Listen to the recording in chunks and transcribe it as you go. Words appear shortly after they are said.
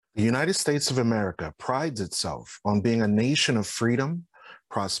The United States of America prides itself on being a nation of freedom,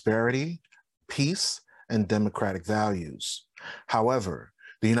 prosperity, peace, and democratic values. However,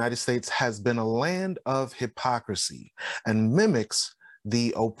 the United States has been a land of hypocrisy and mimics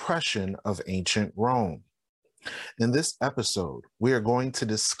the oppression of ancient Rome. In this episode, we are going to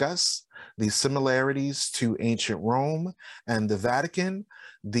discuss the similarities to ancient Rome and the Vatican,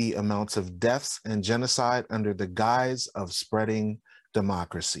 the amounts of deaths and genocide under the guise of spreading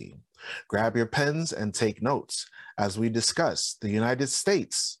democracy. Grab your pens and take notes as we discuss the United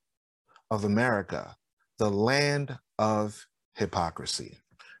States of America, the land of hypocrisy.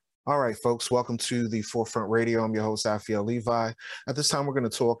 All right, folks, welcome to the Forefront Radio. I'm your host, Afiel Levi. At this time, we're going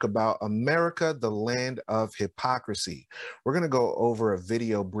to talk about America, the land of hypocrisy. We're going to go over a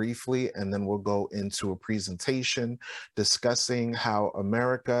video briefly, and then we'll go into a presentation discussing how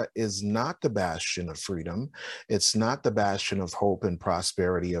America is not the bastion of freedom. It's not the bastion of hope and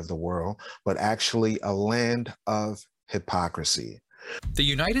prosperity of the world, but actually a land of hypocrisy. The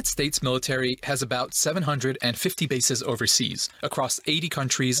United States military has about 750 bases overseas, across 80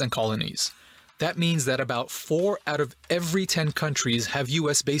 countries and colonies. That means that about 4 out of every 10 countries have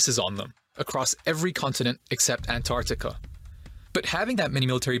US bases on them, across every continent except Antarctica. But having that many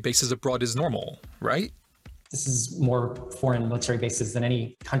military bases abroad is normal, right? This is more foreign military bases than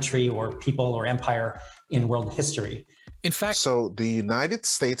any country or people or empire in world history. In fact, so the United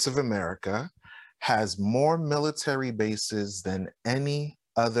States of America has more military bases than any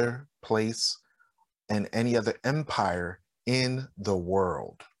other place and any other empire in the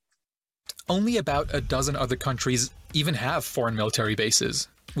world. Only about a dozen other countries even have foreign military bases,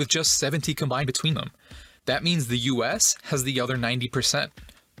 with just 70 combined between them. That means the US has the other 90%.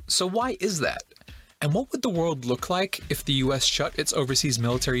 So why is that? And what would the world look like if the US shut its overseas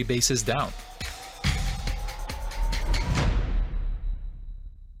military bases down?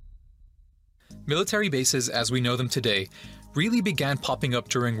 Military bases as we know them today really began popping up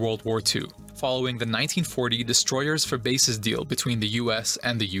during World War II, following the 1940 Destroyers for Bases deal between the US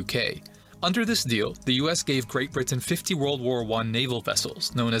and the UK. Under this deal, the US gave Great Britain 50 World War I naval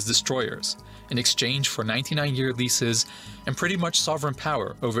vessels, known as destroyers, in exchange for 99-year leases and pretty much sovereign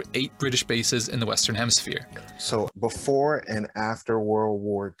power over 8 British bases in the Western Hemisphere. So before and after World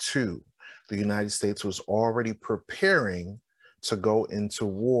War II, the United States was already preparing to go into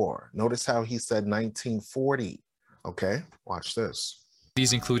war. Notice how he said 1940. Okay, watch this.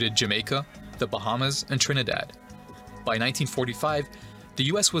 These included Jamaica, the Bahamas, and Trinidad. By 1945, the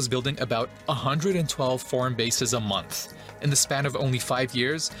US was building about 112 foreign bases a month. In the span of only 5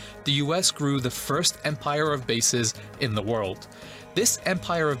 years, the US grew the first empire of bases in the world. This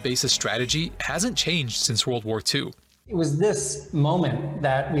empire of bases strategy hasn't changed since World War II. It was this moment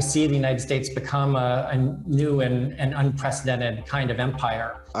that we see the United States become a new and unprecedented kind of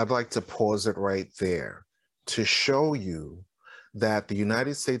empire. I'd like to pause it right there to show you that the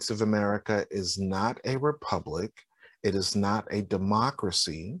United States of America is not a republic. It is not a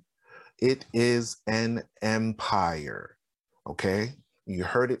democracy. It is an empire, okay? You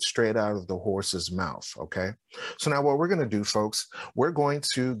heard it straight out of the horse's mouth, okay? So now what we're going to do, folks, we're going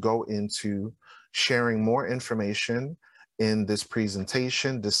to go into sharing more information in this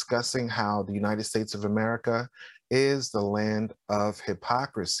presentation, discussing how the United States of America is the land of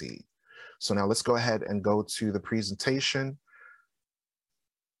hypocrisy. So now let's go ahead and go to the presentation.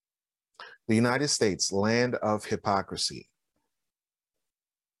 The United States, land of hypocrisy.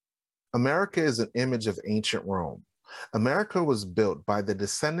 America is an image of ancient Rome. America was built by the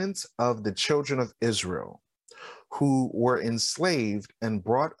descendants of the children of Israel, who were enslaved and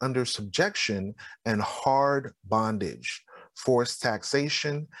brought under subjection and hard bondage, forced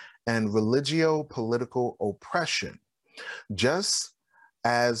taxation, and religio-political oppression, just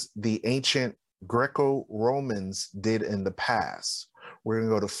as the ancient Greco-Romans did in the past. We're going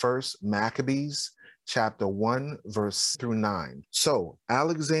to go to 1 Maccabees, chapter 1, verse through 9. So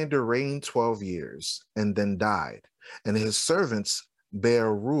Alexander reigned 12 years and then died, and his servants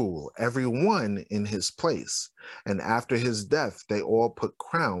bear rule, every one in his place. And after his death, they all put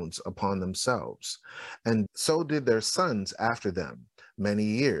crowns upon themselves. And so did their sons after them many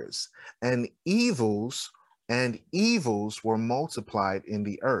years. And evils were multiplied in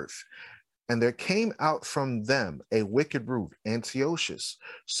the earth. And there came out from them a wicked root, Antiochus,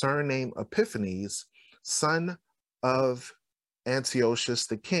 surnamed Epiphanes, son of Antiochus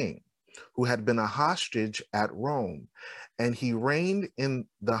the king, who had been a hostage at Rome. And he reigned in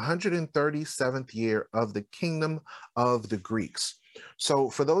the 137th year of the kingdom of the Greeks. So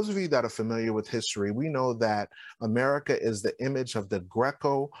for those of you that are familiar with history, we know that America is the image of the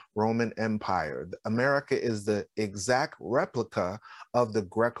Greco-Roman Empire. America is the exact replica of the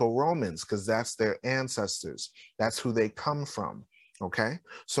Greco-Romans because that's their ancestors. That's who they come from, okay?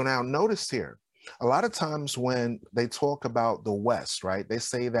 So now notice here, a lot of times when they talk about the West, right, they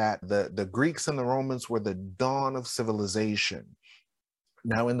say that the Greeks and the Romans were the dawn of civilization.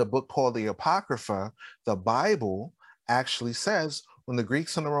 Now, in the book called the Apocrypha, the Bible actually says when the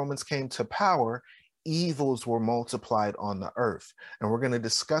Greeks and the Romans came to power, evils were multiplied on the earth. And we're going to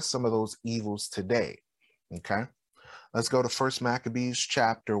discuss some of those evils today. Okay, let's go to 1 Maccabees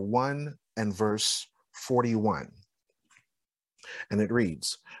chapter 1 and verse 41. And it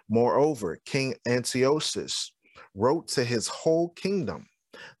reads, "Moreover, King Antiochus wrote to his whole kingdom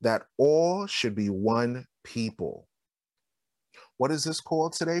that all should be one people." What is this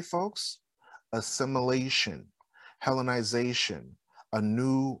called today, folks? Assimilation, Hellenization, a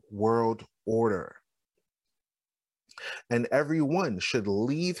new world order. "And everyone should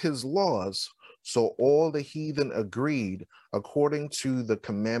leave his laws, so all the heathen agreed according to the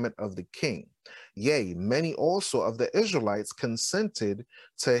commandment of the king. Yea, many also of the Israelites consented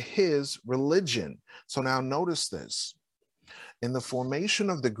to his religion." So now notice this. In the formation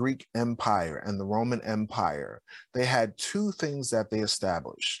of the Greek Empire and the Roman Empire, they had two things that they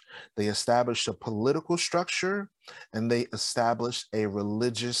established. They established a political structure and they established a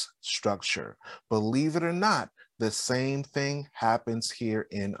religious structure. Believe it or not, the same thing happens here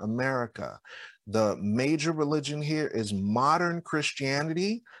in America. The major religion here is modern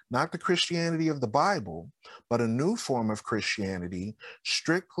Christianity, not the Christianity of the Bible, but a new form of Christianity,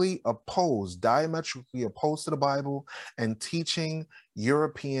 strictly opposed, diametrically opposed to the Bible and teaching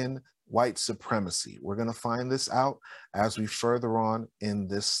European white supremacy. We're going to find this out as we further on in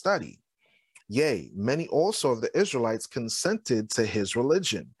this study. "Yea, many also of the Israelites consented to his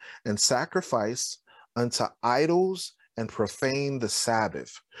religion and sacrificed unto idols and profaned the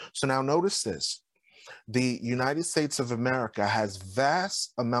Sabbath." So now notice this. The United States of America has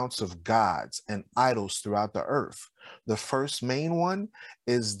vast amounts of gods and idols throughout the earth. The first main one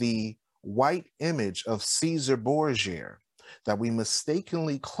is the white image of Caesar Borgia that we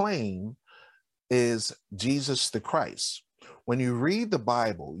mistakenly claim is Jesus the Christ. When you read the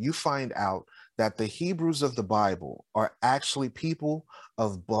Bible, you find out that the Hebrews of the Bible are actually people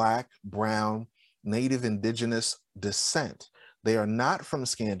of Black, brown, Native indigenous descent. They are not from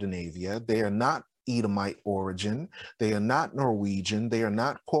Scandinavia. They are not Edomite origin. They are not Norwegian. They are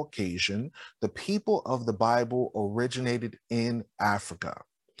not Caucasian. The people of the Bible originated in Africa.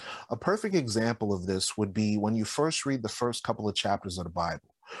 A perfect example of this would be when you first read the first couple of chapters of the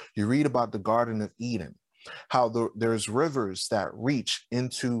Bible. You read about the Garden of Eden, how there's rivers that reach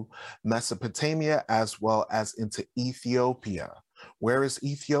into Mesopotamia as well as into Ethiopia. Where is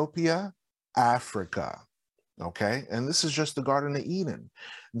Ethiopia? Africa, okay? And this is just the Garden of Eden.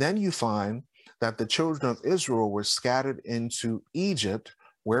 Then you find that the children of Israel were scattered into Egypt.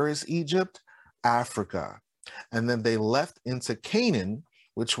 Where is Egypt? Africa. And then they left into Canaan,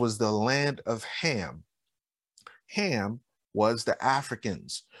 which was the land of Ham. Ham was the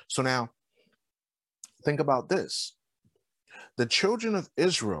Africans. So now, think about this. The children of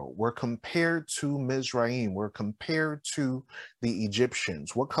Israel were compared to Mizraim, were compared to the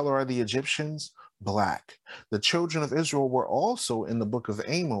Egyptians. What color are the Egyptians? Black. The children of Israel were also in the book of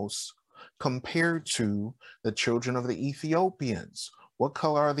Amos compared to the children of the Ethiopians. What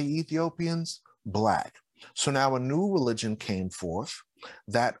color are the Ethiopians? Black. So now a new religion came forth,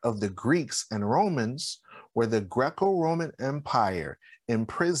 that of the Greeks and Romans, where the Greco-Roman Empire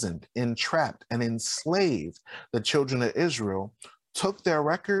imprisoned, entrapped, and enslaved the children of Israel, took their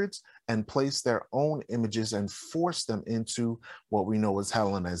records and placed their own images and forced them into what we know as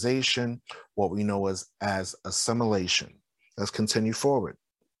Hellenization, what we know as assimilation. Let's continue forward.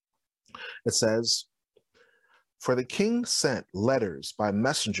 It says, "For the king sent letters by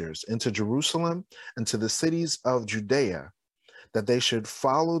messengers into Jerusalem and to the cities of Judea, that they should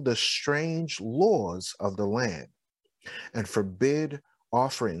follow the strange laws of the land and forbid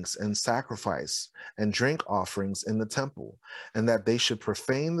offerings and sacrifice and drink offerings in the temple, and that they should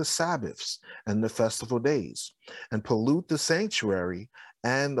profane the Sabbaths and the festival days, and pollute the sanctuary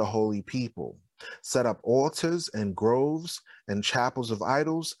and the holy people, set up altars and groves and chapels of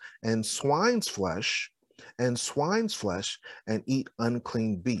idols and swine's flesh, and eat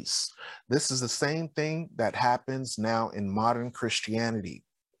unclean beasts." This is the same thing that happens now in modern Christianity,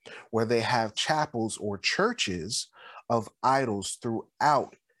 where they have chapels or churches of idols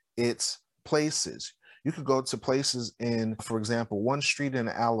throughout its places. You could go to places in, for example, one street in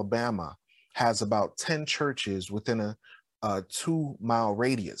Alabama has about 10 churches within a a 2-mile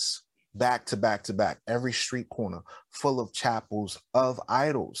radius, back to back to back, every street corner full of chapels of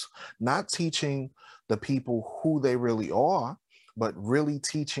idols, not teaching the people who they really are, but really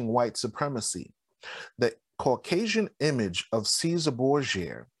teaching white supremacy. The Caucasian image of Caesar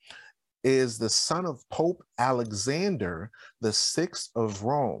Borgia is the son of Pope Alexander VI of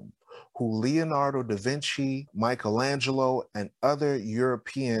Rome, who Leonardo da Vinci, Michelangelo, and other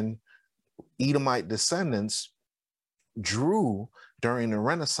European Edomite descendants drew during the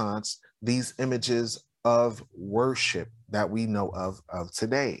Renaissance, these images of worship that we know of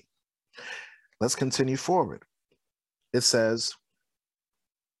today. Let's continue forward. It says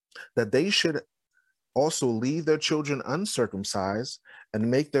that they should also leave their children uncircumcised and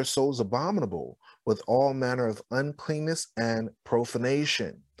make their souls abominable with all manner of uncleanness and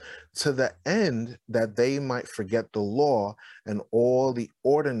profanation, to the end that they might forget the law and all the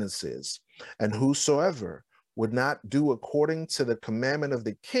ordinances. And whosoever would not do according to the commandment of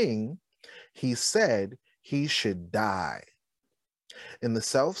the king, he said he should die. In the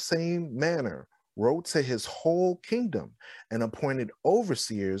selfsame manner, wrote to his whole kingdom and appointed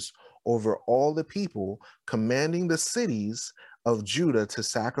overseers over all the people, commanding the cities of Judah to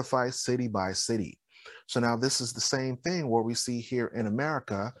sacrifice city by city. So now this is the same thing where we see here in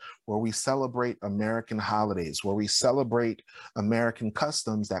America, where we celebrate American holidays, where we celebrate American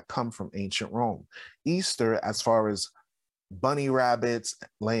customs that come from ancient Rome. Easter, as far as bunny rabbits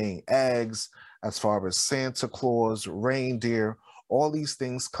laying eggs, as far as Santa Claus, reindeer, all these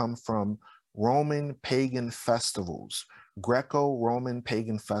things come from Roman pagan festivals, Greco-Roman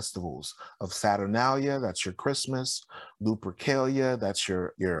pagan festivals of Saturnalia, that's your Christmas, Lupercalia, that's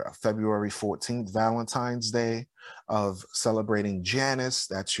your February 14th, Valentine's Day, of celebrating Janus,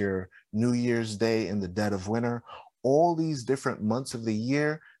 that's your New Year's Day in the dead of winter. All these different months of the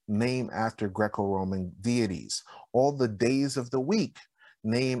year named after Greco-Roman deities. All the days of the week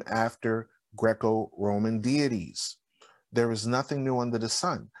named after Greco-Roman deities. There is nothing new under the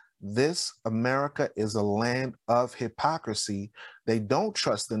sun. This America is a land of hypocrisy. They don't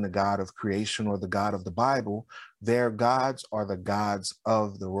trust in the God of creation or the God of the Bible. Their gods are the gods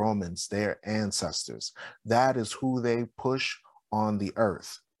of the Romans, their ancestors. That is who they push on the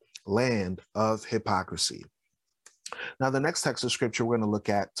earth. Land of hypocrisy. Now, the next text of scripture we're going to look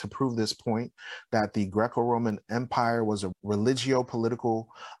at to prove this point, that the Greco-Roman Empire was a religio-political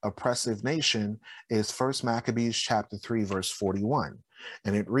oppressive nation, is 1 Maccabees chapter 3, verse 41.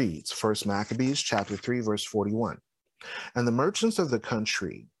 And it reads, 1 Maccabees chapter 3, verse 41. And the merchants of the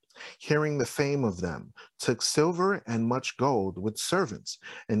country, hearing the fame of them, took silver and much gold with servants,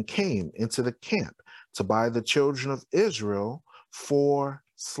 and came into the camp to buy the children of Israel for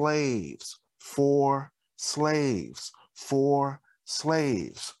slaves, for slaves, for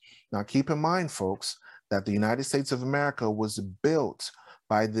slaves. Now keep in mind, folks, that the United States of America was built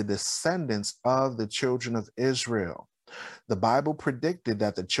by the descendants of the children of Israel. The Bible predicted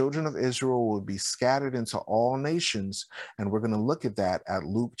that the children of Israel would be scattered into all nations, and we're going to look at that at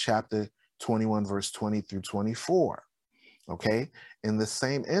Luke chapter 21, verse 20 through 24. Okay, in the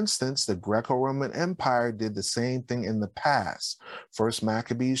same instance, the Greco-Roman Empire did the same thing in the past. 1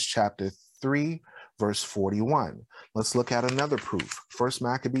 Maccabees chapter 3, verse 41. Let's look at another proof. 1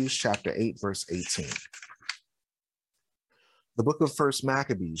 Maccabees chapter 8, verse 18. The book of 1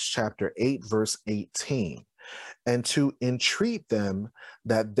 Maccabees chapter 8, verse 18. And to entreat them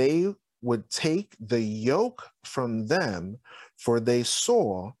that they would take the yoke from them, for they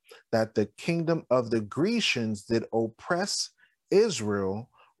saw that the kingdom of the Grecians did oppress Israel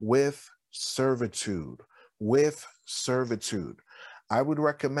with servitude, with servitude. I would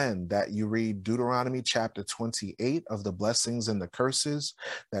recommend that you read Deuteronomy chapter 28 of the blessings and the curses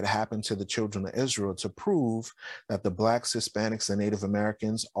that happened to the children of Israel to prove that the Blacks, Hispanics, and Native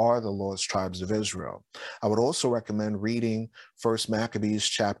Americans are the lost tribes of Israel. I would also recommend reading 1 Maccabees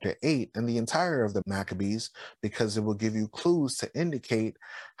chapter 8 and the entire of the Maccabees, because it will give you clues to indicate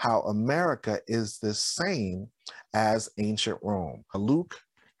how America is the same as ancient Rome. Luke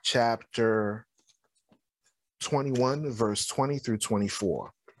chapter 21, verse 20 through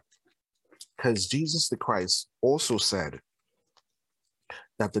 24. Because Jesus the Christ also said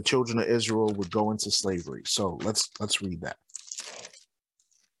that the children of Israel would go into slavery. So let's read that.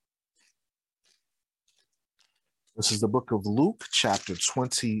 This is the book of Luke, chapter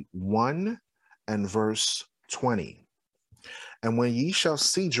 21 and verse 20. And when ye shall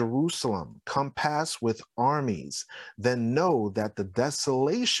see Jerusalem compassed with armies, then know that the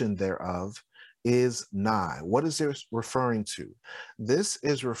desolation thereof is nigh. What is this referring to? This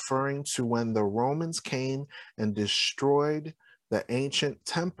is referring to when the Romans came and destroyed the ancient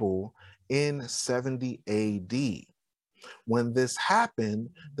temple in 70 AD. When this happened,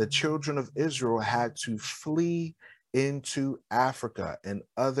 the children of Israel had to flee into Africa and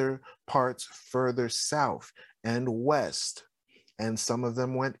other parts further south and west. And some of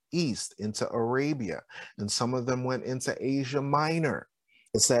them went east into Arabia, and some of them went into Asia Minor.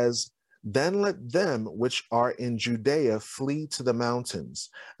 It says, then let them which are in Judea flee to the mountains,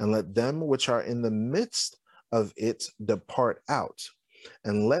 and let them which are in the midst of it depart out.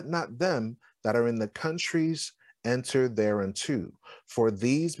 And let not them that are in the countries enter thereunto. For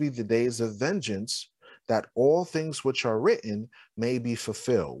these be the days of vengeance, that all things which are written may be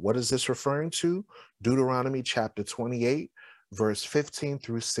fulfilled. What is this referring to? Deuteronomy chapter 28, verse 15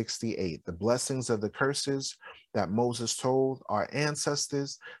 through 68. The blessings of the curses that Moses told our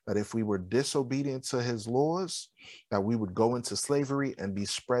ancestors, that if we were disobedient to his laws, that we would go into slavery and be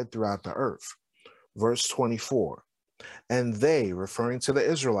spread throughout the earth. Verse 24. And they, referring to the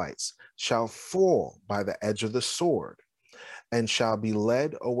Israelites, shall fall by the edge of the sword, and shall be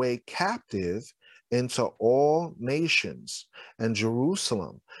led away captive into all nations, and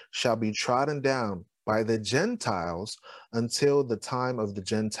Jerusalem shall be trodden down by the Gentiles until the time of the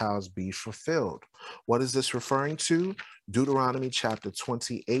Gentiles be fulfilled. What is this referring to? Deuteronomy chapter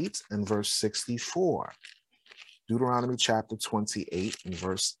 28 and verse 64. Deuteronomy chapter 28 and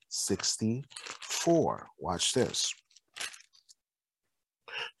verse 64. Watch this.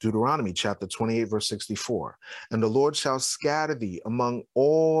 Deuteronomy chapter 28, verse 64. And the Lord shall scatter thee among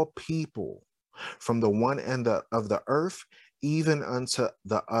all people from the one end of the earth, even unto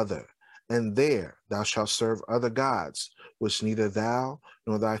the other. And there thou shalt serve other gods, which neither thou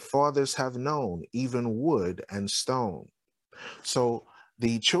nor thy fathers have known, even wood and stone. So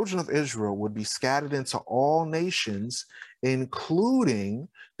the children of Israel would be scattered into all nations, including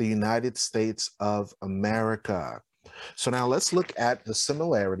the United States of America. So now let's look at the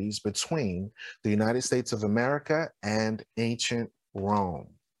similarities between the United States of America and ancient Rome.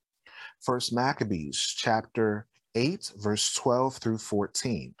 First Maccabees chapter 8, verse 12 through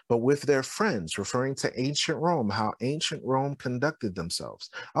 14. But with their friends, referring to ancient Rome, how ancient Rome conducted themselves.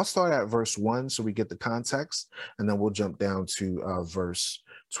 I'll start at verse 1 so we get the context, and then we'll jump down to verse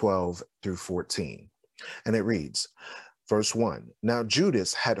 12 through 14. And it reads, verse 1, now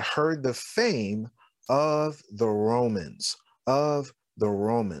Judas had heard the fame of the Romans,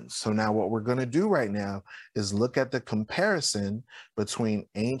 So now what we're going to do right now is look at the comparison between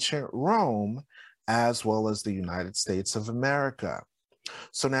ancient Rome as well as the United States of America.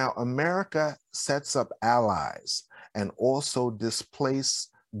 So now America sets up allies and also displace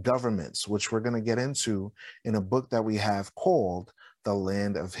governments, which we're going to get into in a book that we have called The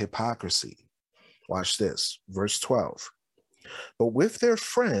Land of Hypocrisy. Watch this, verse 12. But with their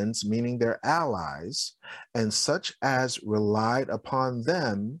friends, meaning their allies, and such as relied upon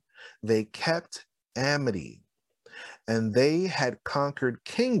them, they kept amity. And they had conquered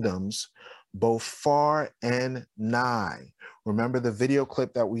kingdoms both far and nigh. Remember the video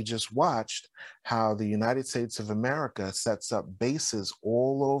clip that we just watched, how the United States of America sets up bases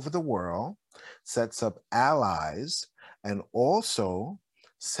all over the world, sets up allies, and also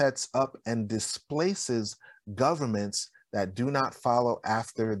sets up and displaces governments that do not follow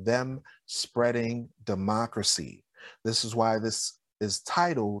after them spreading democracy. This is why this is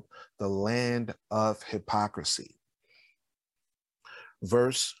titled The Land of Hypocrisy.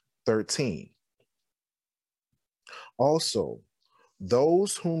 Verse 13. Also,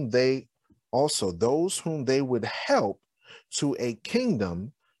 those whom they would help to a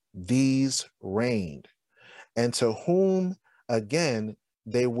kingdom, these reigned, and to whom again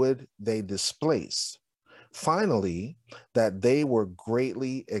they displaced. Finally, that they were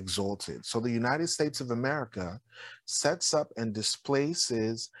greatly exalted. So the United States of America sets up and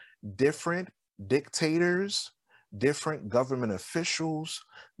displaces different dictators, different government officials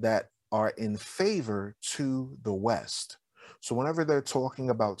that are in favor to the West. So whenever they're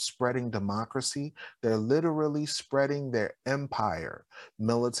talking about spreading democracy, they're literally spreading their empire,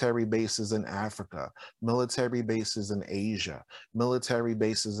 military bases in Africa, military bases in Asia, military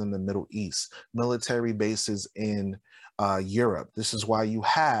bases in the Middle East, military bases in Europe. This is why you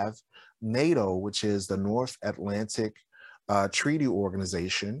have NATO, which is the North Atlantic Treaty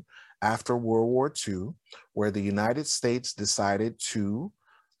Organization after World War II, where the United States decided to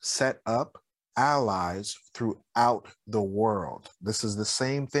set up allies throughout the world. This is the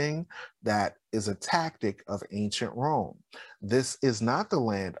same thing that is a tactic of ancient Rome. This is not the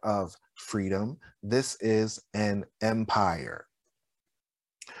land of freedom. This is an empire.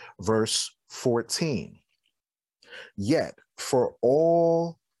 Verse 14. Yet for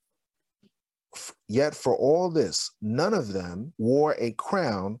all this, none of them wore a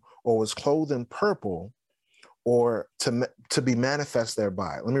crown or was clothed in purple or to be manifest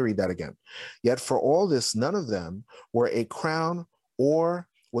thereby. Let me read that again. Yet for all this, none of them wore a crown or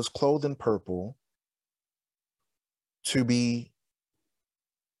was clothed in purple to be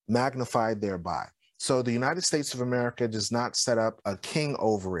magnified thereby. So the United States of America does not set up a king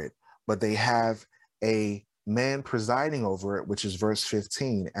over it, but they have a man presiding over it, which is verse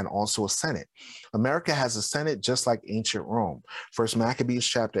 15, and also a Senate. America has a Senate just like ancient Rome. First Maccabees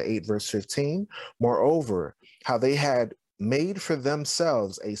chapter 8, verse 15. Moreover, how they had made for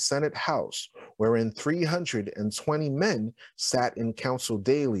themselves a Senate house, wherein 320 men sat in council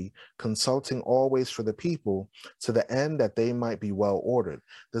daily, consulting always for the people, to the end that they might be well ordered.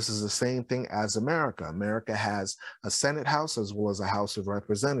 This is the same thing as America. America has a Senate house as well as a House of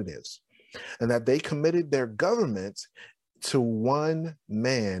Representatives, and that they committed their government to one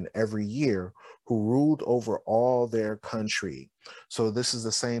man every year who ruled over all their country. So this is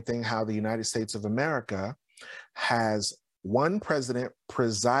the same thing how the United States of America has one president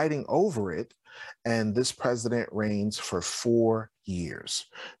presiding over it, and this president reigns for 4 years.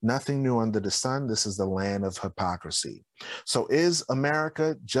 Nothing new under the sun. This is the land of hypocrisy. So is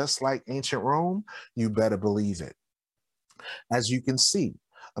America just like ancient Rome? You better believe it. As you can see,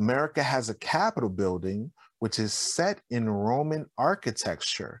 America has a Capitol building which is set in Roman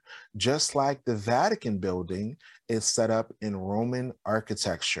architecture, just like the Vatican building is set up in Roman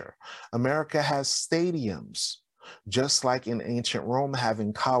architecture. America has stadiums, just like in ancient Rome,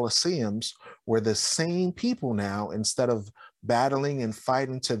 having coliseums where the same people now, instead of battling and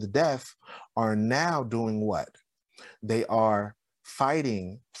fighting to the death, are now doing what? They are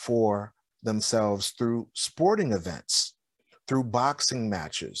fighting for themselves through sporting events, through boxing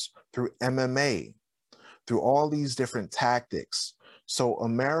matches, through MMA, through all these different tactics. So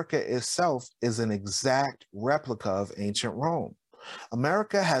America itself is an exact replica of ancient Rome.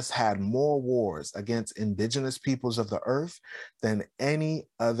 America has had more wars against indigenous peoples of the earth than any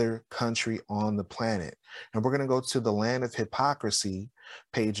other country on the planet. And we're going to go to the land of hypocrisy,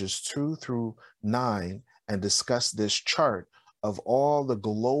 pages 2 through 9, and discuss this chart of all the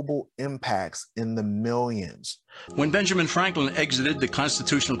global impacts in the millions. When Benjamin Franklin exited the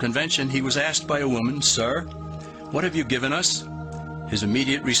Constitutional Convention, he was asked by a woman, "Sir, what have you given us?" His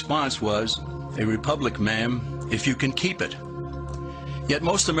immediate response was, "A republic, ma'am, if you can keep it." Yet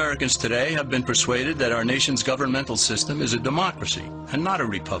most Americans today have been persuaded that our nation's governmental system is a democracy and not a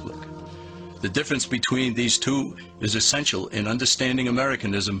republic. The difference between these two is essential in understanding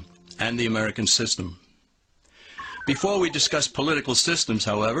Americanism and the American system. Before we discuss political systems,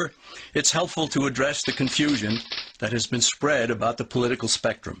 however, it's helpful to address the confusion that has been spread about the political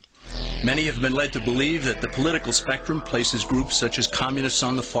spectrum. Many have been led to believe that the political spectrum places groups such as communists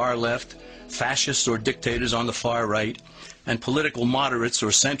on the far left, fascists or dictators on the far right, and political moderates or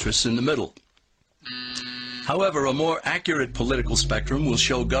centrists in the middle. However, a more accurate political spectrum will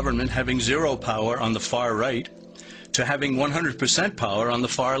show government having zero power on the far right to having 100% power on the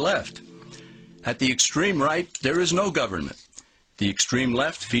far left. At the extreme right, there is no government. The extreme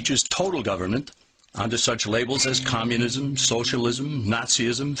left features total government under such labels as communism, socialism,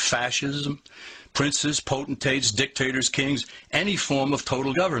 Nazism, fascism, princes, potentates, dictators, kings, any form of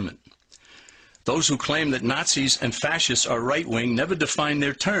total government. Those who claim that Nazis and fascists are right-wing never define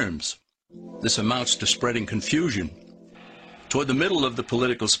their terms. This amounts to spreading confusion. Toward the middle of the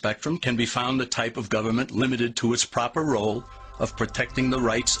political spectrum can be found the type of government limited to its proper role of protecting the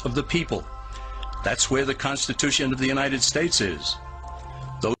rights of the people. That's where the Constitution of the United States is.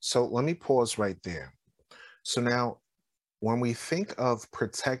 So let me pause right there. So now, when we think of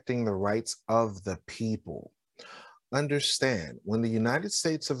protecting the rights of the people, understand, when the United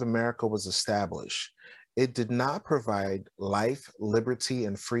States of America was established, it did not provide life, liberty,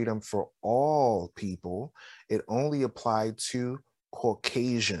 and freedom for all people. It only applied to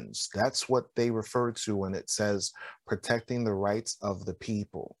Caucasians. That's what they refer to when it says protecting the rights of the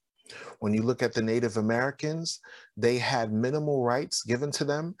people. When you look at the Native Americans, they had minimal rights given to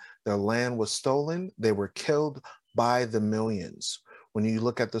them. Their land was stolen. They were killed by the millions. When you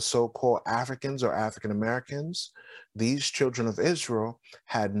look at the so-called Africans or African Americans, these children of Israel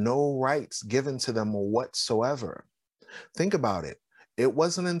had no rights given to them whatsoever. Think about it. It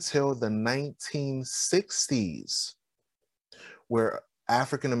wasn't until the 1960s where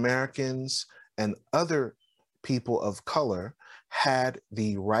African Americans and other people of color had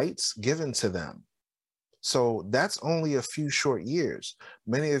the rights given to them. So that's only a few short years.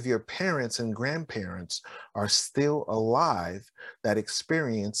 Many of your parents and grandparents are still alive that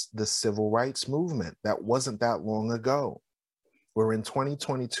experienced the civil rights movement. That wasn't that long ago. We're in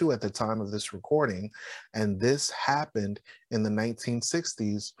 2022 at the time of this recording, and this happened in the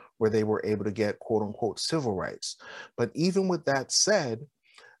 1960s where they were able to get quote unquote civil rights. But even with that said,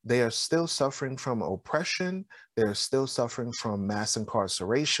 they are still suffering from oppression. They're still suffering from mass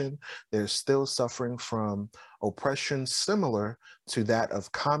incarceration. They're still suffering from oppression similar to that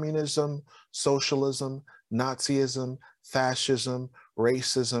of communism, socialism, Nazism, fascism,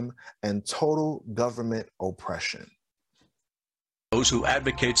 racism, and total government oppression. Those who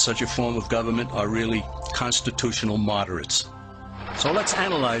advocate such a form of government are really constitutional moderates. So let's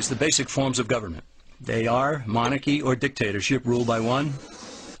analyze the basic forms of government. They are monarchy or dictatorship ruled by one,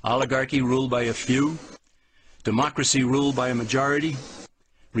 oligarchy ruled by a few, democracy ruled by a majority,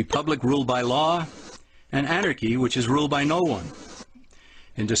 republic ruled by law, and anarchy, which is ruled by no one.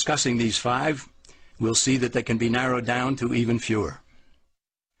 In discussing these five, we'll see that they can be narrowed down to even fewer.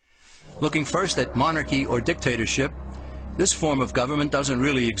 Looking first at monarchy or dictatorship, this form of government doesn't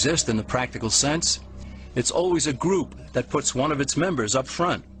really exist in the practical sense. It's always a group that puts one of its members up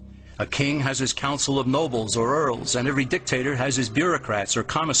front. A king has his council of nobles or earls, and every dictator has his bureaucrats or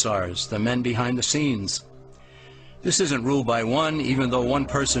commissars, the men behind the scenes. This isn't ruled by one, even though one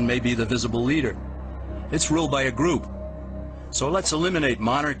person may be the visible leader. It's ruled by a group. So let's eliminate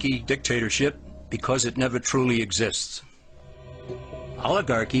monarchy, dictatorship, because it never truly exists.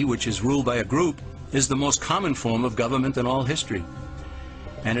 Oligarchy, which is ruled by a group, is the most common form of government in all history.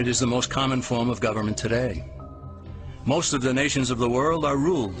 And it is the most common form of government today. Most of the nations of the world are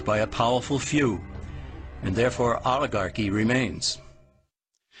ruled by a powerful few, and therefore oligarchy remains.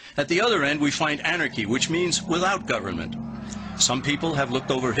 At the other end, we find anarchy, which means without government. Some people have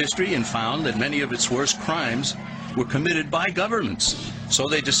looked over history and found that many of its worst crimes were committed by governments. So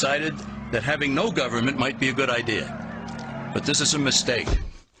they decided that having no government might be a good idea. But this is a mistake,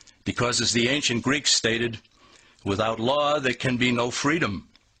 because as the ancient Greeks stated, without law there can be no freedom.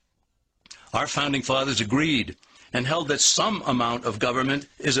 Our founding fathers agreed and held that some amount of government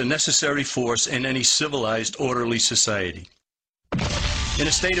is a necessary force in any civilized, orderly society. In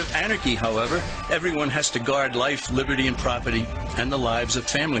a state of anarchy, however, everyone has to guard life, liberty, and property, and the lives of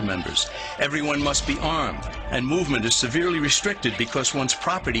family members. Everyone must be armed, and movement is severely restricted because one's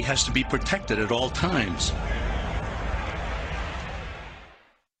property has to be protected at all times.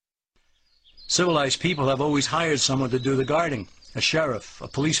 Civilized people have always hired someone to do the guarding, a sheriff, a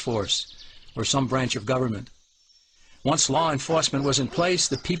police force, or some branch of government. Once law enforcement was in place,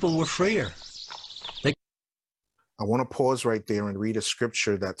 the people were freer. I want to pause right there and read a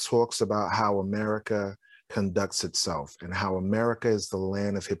scripture that talks about how America conducts itself and how America is the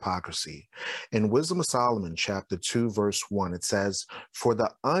land of hypocrisy. In Wisdom of Solomon, chapter 2, verse 1, it says, "For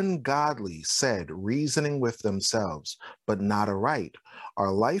the ungodly said, reasoning with themselves, but not aright,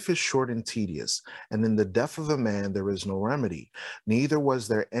 our life is short and tedious, and in the death of a man there is no remedy, neither was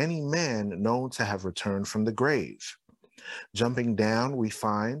there any man known to have returned from the grave." Jumping down, we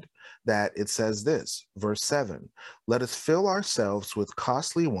find that it says this, verse 7, "Let us fill ourselves with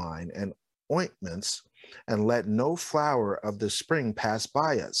costly wine and ointments, and let no flower of the spring pass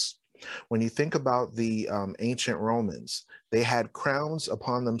by us." When you think about the ancient Romans, they had crowns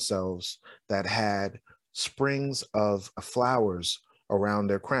upon themselves that had springs of flowers around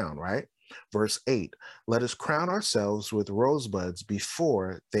their crown, right? Verse 8, "Let us crown ourselves with rosebuds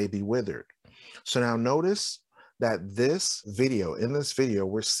before they be withered." So now notice that in this video,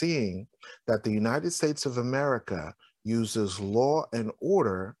 we're seeing that the United States of America uses law and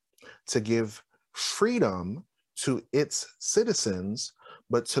order to give freedom to its citizens,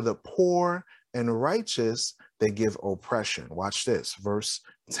 but to the poor and righteous, they give oppression. Watch this, verse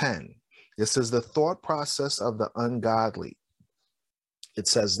 10. This is the thought process of the ungodly. It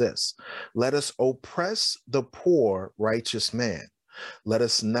says this, "Let us oppress the poor righteous man. Let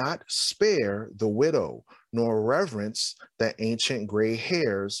us not spare the widow, nor reverence the ancient gray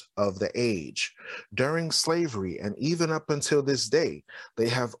hairs of the age." During slavery, and even up until this day, they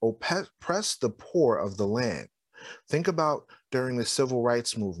have oppressed the poor of the land. Think about during the civil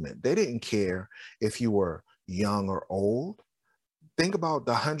rights movement. They didn't care if you were young or old. Think about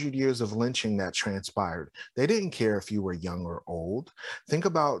the 100 years of lynching that transpired. They didn't care if you were young or old. Think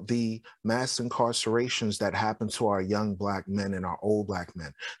about the mass incarcerations that happened to our young Black men and our old Black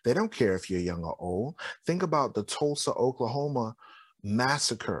men. They don't care if you're young or old. Think about the Tulsa, Oklahoma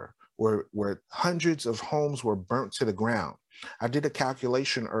massacre, where hundreds of homes were burnt to the ground. I did a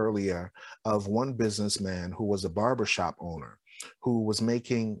calculation earlier of one businessman who was a barbershop owner who was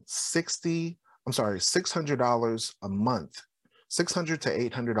making $600 a month. $600 to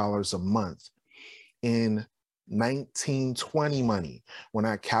 $800 a month in 1920 money. When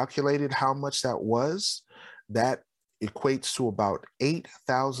I calculated how much that was, that equates to about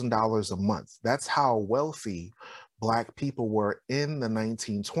 $8,000 a month. That's how wealthy Black people were in the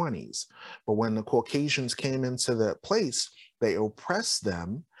 1920s. But when the Caucasians came into the place, they oppressed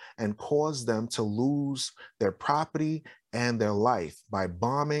them and caused them to lose their property and their life by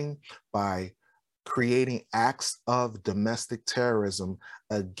bombing, by creating acts of domestic terrorism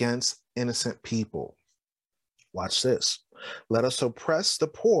against innocent people. Watch this. Let us oppress the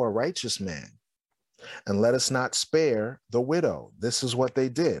poor, righteous man, and let us not spare the widow. This is what they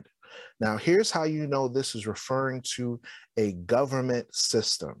did. Now, here's how you know this is referring to a government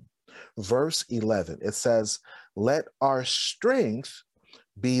system. Verse 11, it says, let our strength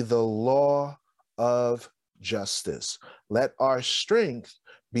be the law of justice. Let our strength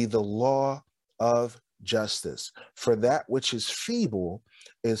be the law of justice. For that which is feeble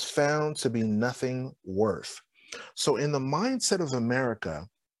is found to be nothing worth. So in the mindset of America,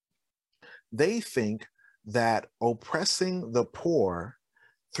 they think that oppressing the poor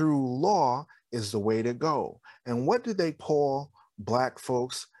through law is the way to go. And what did they call Black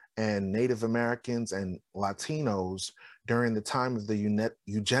folks and Native Americans and Latinos during the time of the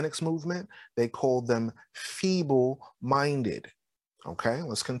eugenics movement? They called them feeble-minded. Okay,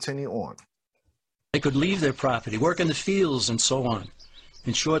 let's continue on. They could leave their property, work in the fields, and so on.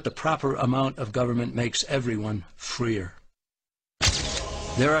 In short, the proper amount of government makes everyone freer.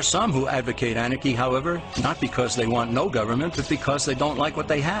 There are some who advocate anarchy, however, not because they want no government, but because they don't like what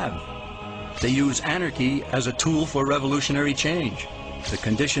they have. They use anarchy as a tool for revolutionary change. The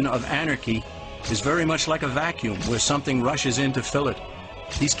condition of anarchy is very much like a vacuum where something rushes in to fill it.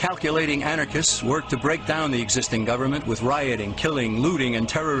 These calculating anarchists work to break down the existing government with rioting, killing, looting, and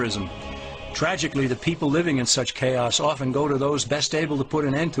terrorism. Tragically, the people living in such chaos often go to those best able to put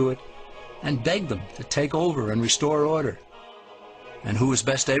an end to it and beg them to take over and restore order. And who is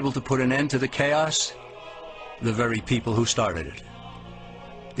best able to put an end to the chaos? The very people who started it.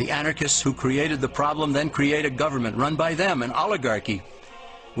 The anarchists who created the problem then create a government run by them, an oligarchy,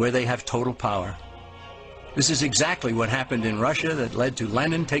 where they have total power. This is exactly what happened in Russia that led to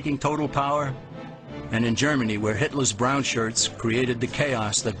Lenin taking total power, and in Germany, where Hitler's brown shirts created the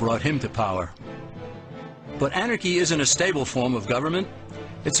chaos that brought him to power. But anarchy isn't a stable form of government.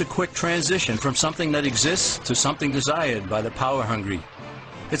 It's a quick transition from something that exists to something desired by the power-hungry.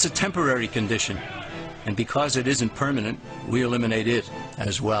 It's a temporary condition, and because it isn't permanent, we eliminate it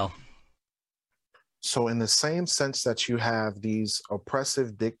as well. So in the same sense that you have these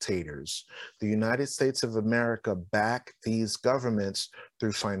oppressive dictators, the United States of America back these governments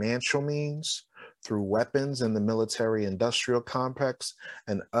through financial means, through weapons in the military-industrial complex,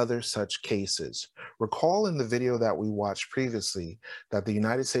 and other such cases. Recall in the video that we watched previously that the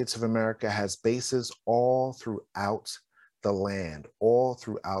United States of America has bases all throughout the land,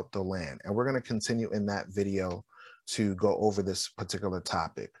 And we're going to continue in that video to go over this particular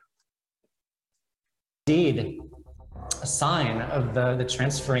topic. Indeed, a sign of the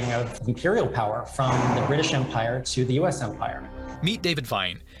transferring of imperial power from the British Empire to the US Empire. Meet David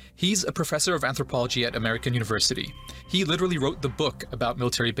Vine. He's a professor of anthropology at American University. He literally wrote the book about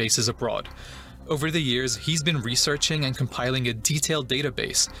military bases abroad. Over the years, he's been researching and compiling a detailed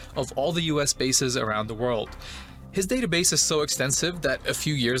database of all the US bases around the world. His database is so extensive that a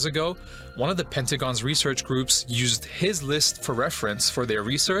few years ago, one of the Pentagon's research groups used his list for reference for their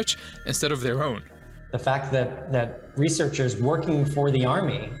research instead of their own. The fact that researchers working for the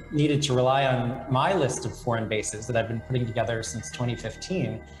Army needed to rely on my list of foreign bases that I've been putting together since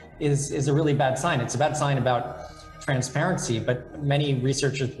 2015 is a really bad sign. It's a bad sign about transparency, but many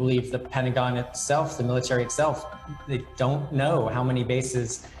researchers believe the Pentagon itself, the military itself, they don't know how many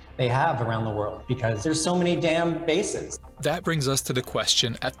bases they have around the world because there's so many damn bases. That brings us to the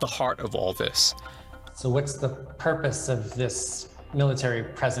question at the heart of all this. So what's the purpose of this military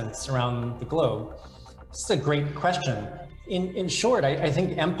presence around the globe? This is a great question. In short, I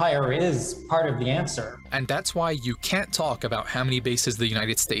think empire is part of the answer. And that's why you can't talk about how many bases the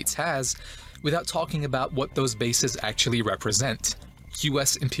United States has without talking about what those bases actually represent.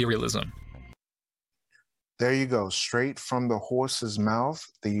 US imperialism. There you go, straight from the horse's mouth.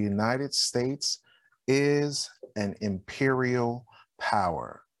 The United States is an imperial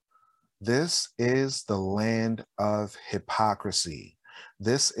power. This is the land of hypocrisy.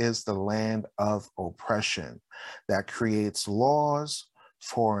 This is the land of oppression that creates laws,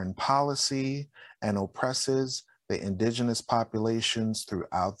 foreign policy, and oppresses the indigenous populations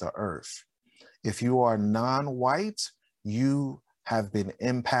throughout the earth. If you are non-white, you have been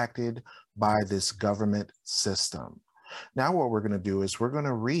impacted by this government system. Now what we're going to do is we're going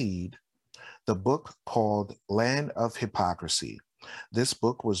to read the book called Land of Hypocrisy. This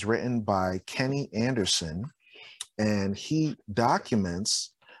book was written by Kenny Anderson, and he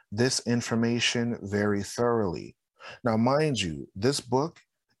documents this information very thoroughly. Now, mind you, this book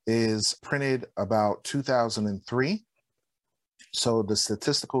is printed about 2003. So the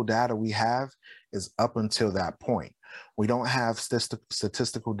statistical data we have is up until that point. We don't have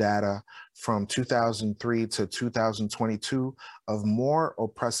statistical data from 2003 to 2022 of more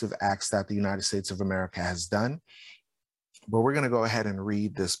oppressive acts that the United States of America has done. But we're going to go ahead and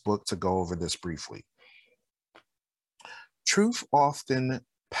read this book to go over this briefly. Truth often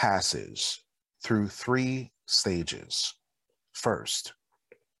passes through three stages. First,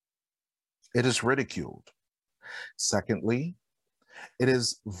 it is ridiculed. Secondly, it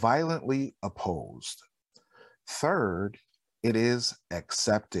is violently opposed. Third, it is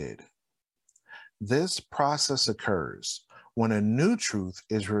accepted. This process occurs when a new truth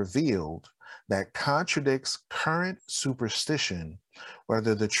is revealed that contradicts current superstition,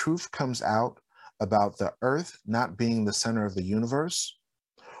 whether the truth comes out about the earth not being the center of the universe,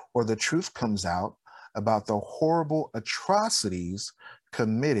 or the truth comes out about the horrible atrocities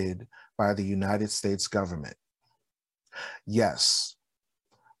committed by the United States government. Yes,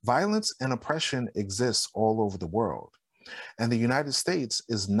 violence and oppression exists all over the world, and the United States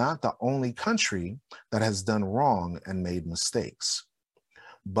is not the only country that has done wrong and made mistakes.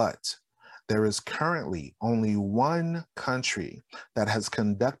 But there is currently only one country that has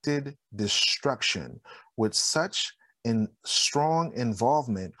conducted destruction with such strong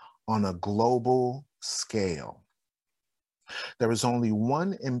involvement on a global scale. There is only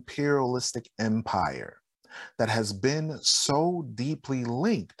one imperialistic empire that has been so deeply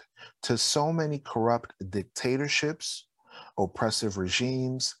linked to so many corrupt dictatorships, oppressive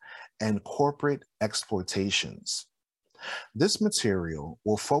regimes, and corporate exploitations. This material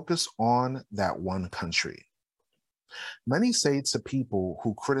will focus on that one country. Many say to people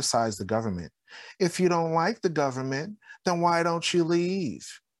who criticize the government, if you don't like the government, then why don't you leave?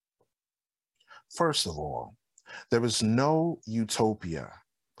 First of all, there is no utopia,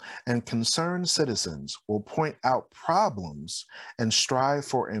 and concerned citizens will point out problems and strive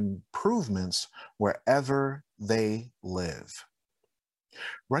for improvements wherever they live.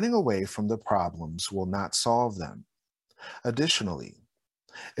 Running away from the problems will not solve them. Additionally,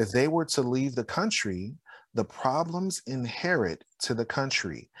 if they were to leave the country, the problems inherent to the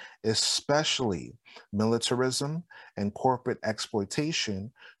country, especially militarism and corporate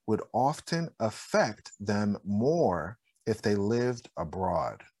exploitation, would often affect them more if they lived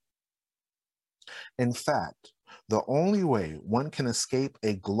abroad. In fact, the only way one can escape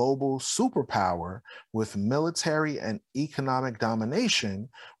a global superpower with military and economic domination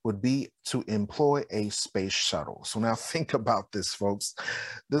would be to employ a space shuttle. So now think about this, folks.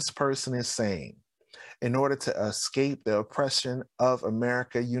 This person is saying, in order to escape the oppression of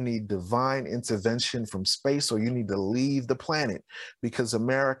America, you need divine intervention from space, or you need to leave the planet, because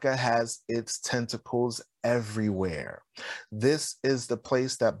America has its tentacles everywhere. This is the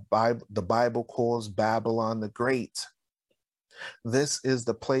place that the Bible calls Babylon the Great. This is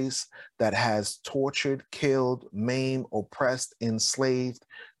the place that has tortured, killed, maimed, oppressed, enslaved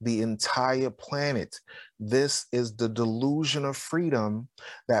the entire planet. This is the delusion of freedom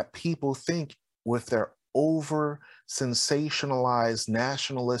that people think with their over sensationalized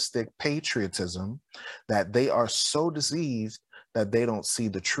nationalistic patriotism that they are so deceived that they don't see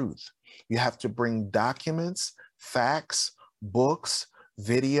the truth. You have to bring documents, facts, books,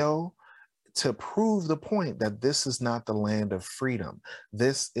 video to prove the point that this is not the land of freedom.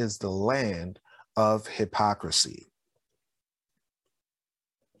 This is the land of hypocrisy.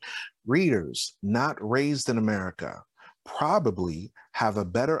 Readers not raised in America probably have a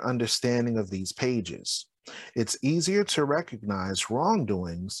better understanding of these pages. It's easier to recognize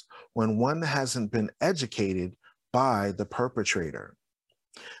wrongdoings when one hasn't been educated by the perpetrator.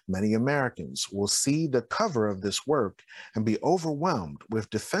 Many Americans will see the cover of this work and be overwhelmed with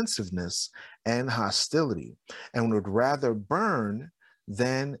defensiveness and hostility, and would rather burn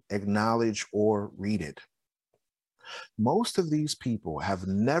than acknowledge or read it. Most of these people have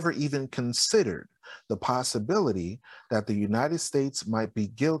never even considered the possibility that the United States might be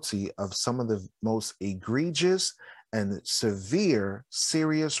guilty of some of the most egregious and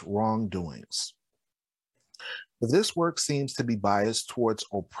serious wrongdoings. But this work seems to be biased towards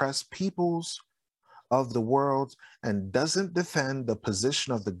oppressed peoples of the world and doesn't defend the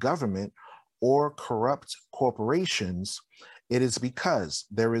position of the government or corrupt corporations. It is because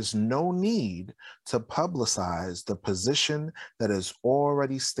there is no need to publicize the position that is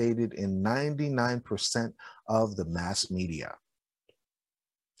already stated in 99% of the mass media.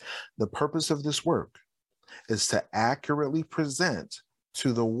 The purpose of this work is to accurately present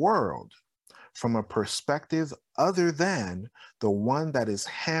to the world from a perspective other than the one that is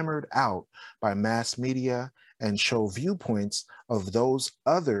hammered out by mass media and show viewpoints of those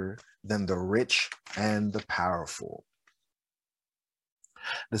other than the rich and the powerful.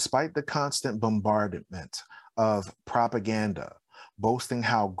 Despite the constant bombardment of propaganda boasting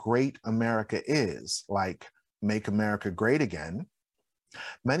how great America is, like Make America Great Again,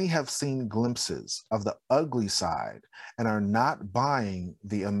 many have seen glimpses of the ugly side and are not buying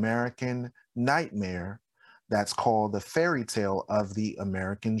the American nightmare that's called the fairy tale of the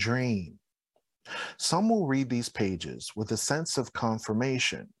American dream. Some will read these pages with a sense of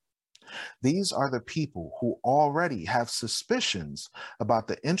confirmation. These are the people who already have suspicions about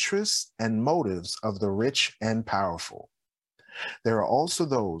the interests and motives of the rich and powerful. There are also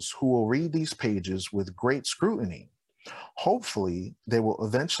those who will read these pages with great scrutiny. Hopefully, they will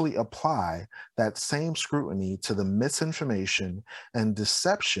eventually apply that same scrutiny to the misinformation and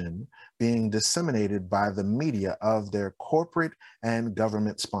deception being disseminated by the media of their corporate and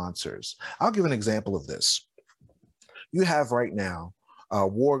government sponsors. I'll give an example of this. You have right now a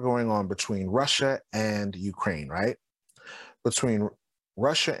war going on between Russia and Ukraine, right? Between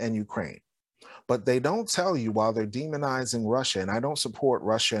Russia and Ukraine. But they don't tell you while they're demonizing Russia, and I don't support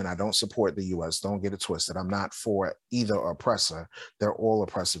Russia and I don't support the US, don't get it twisted. I'm not for either oppressor. They're all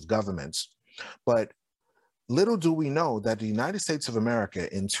oppressive governments. But little do we know that the United States of America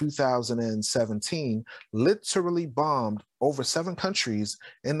in 2017 literally bombed over 7 countries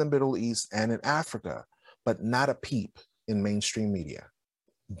in the Middle East and in Africa, but not a peep in mainstream media.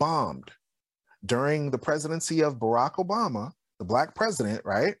 Bombed. During the presidency of Barack Obama, the Black president,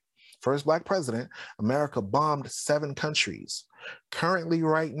 right? First Black president, America bombed 7 countries. Currently,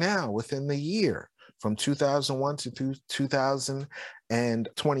 right now, within the year, from 2001 to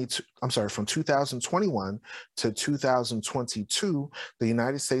 2022, from 2021 to 2022, the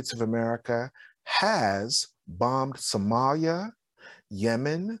United States of America has bombed Somalia,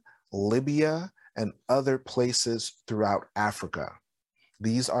 Yemen, Libya, and other places throughout Africa.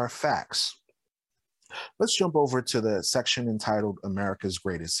 These are facts. Let's jump over to the section entitled America's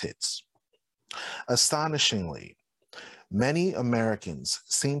Greatest Hits. Astonishingly, many Americans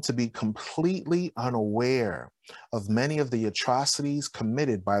seem to be completely unaware of many of the atrocities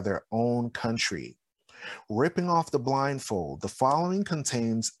committed by their own country. Ripping off the blindfold, the following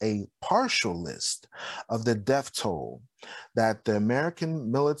contains a partial list of the death toll that the American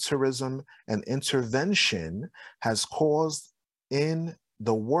militarism and intervention has caused in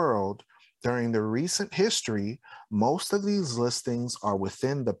the world during the recent history. Most of these listings are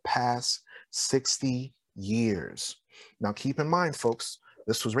within the past 60 years. Now, keep in mind, folks,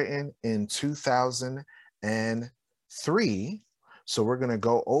 this was written in 2003. So we're going to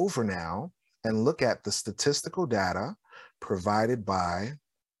go over now and look at the statistical data provided by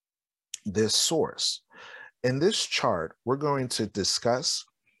this source. In this chart, we're going to discuss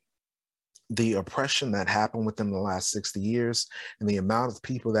the oppression that happened within the last 60 years and the amount of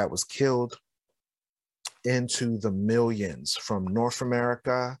people that was killed into the millions from North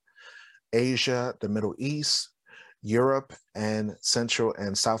America, Asia, the Middle East, Europe, and Central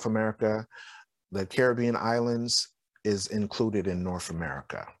and South America. The Caribbean islands is included in North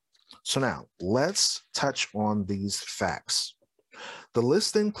America. So now let's touch on these facts. The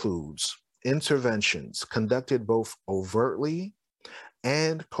list includes interventions conducted both overtly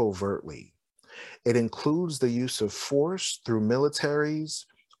and covertly. It includes the use of force through militaries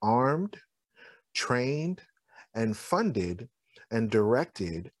armed, trained, and funded and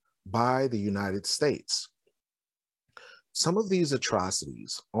directed by the United States. Some of these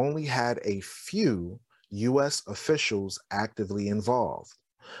atrocities only had a few US officials actively involved,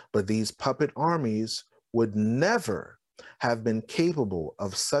 but these puppet armies would never have been capable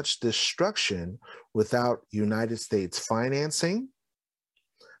of such destruction without United States financing,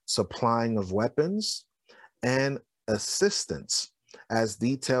 supplying of weapons, and assistance, as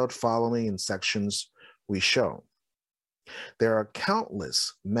detailed following in sections we show. There are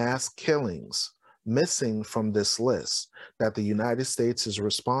countless mass killings missing from this list that the United States is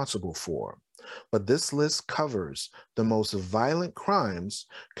responsible for, but this list covers the most violent crimes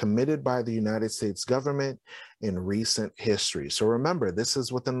committed by the United States government in recent history. So remember, this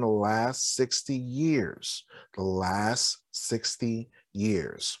is within the last 60 years, the last 60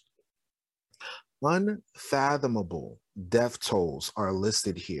 years. Unfathomable death tolls are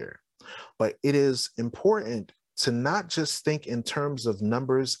listed here, but it is important to not just think in terms of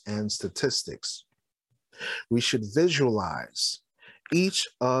numbers and statistics. We should visualize each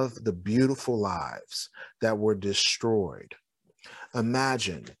of the beautiful lives that were destroyed.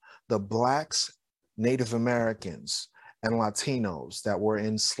 Imagine the Blacks, Native Americans, and Latinos that were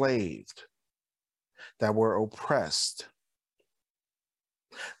enslaved that were oppressed,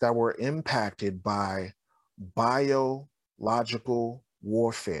 that were impacted by biological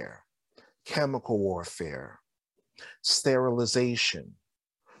warfare, chemical warfare, sterilization,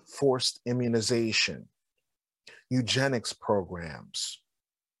 forced immunization, eugenics programs,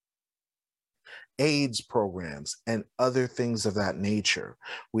 AIDS programs, and other things of that nature.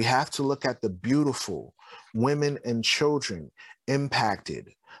 We have to look at the beautiful women and children impacted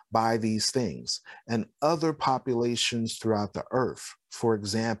by these things and other populations throughout the earth. For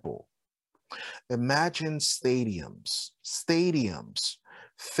example, imagine stadiums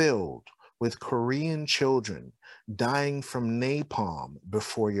filled with Korean children dying from napalm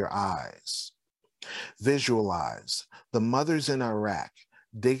before your eyes. Visualize the mothers in Iraq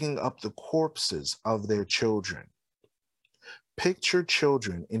digging up the corpses of their children. Picture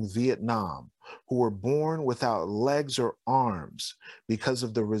children in Vietnam who were born without legs or arms because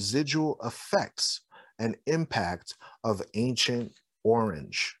of the residual effects and impact of Agent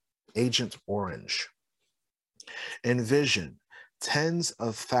Orange. Envision tens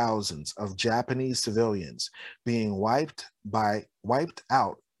of thousands of Japanese civilians being wiped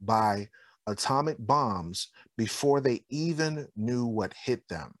out by atomic bombs before they even knew what hit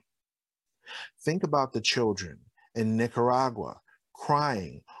them. Think about the children in Nicaragua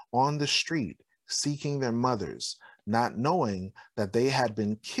crying on the street, seeking their mothers, not knowing that they had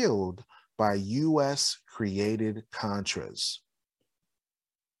been killed by US-created Contras.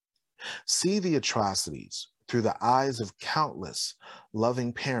 See the atrocities through the eyes of countless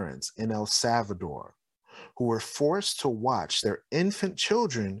loving parents in El Salvador who were forced to watch their infant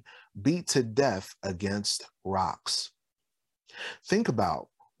children beat to death against rocks. Think about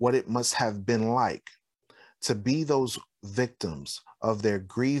what it must have been like to be those victims of their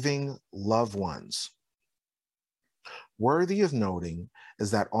grieving loved ones. Worthy of noting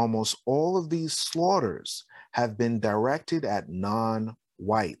is that almost all of these slaughters have been directed at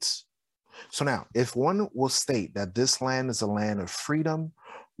non-whites. So now, if one will state that this land is a land of freedom,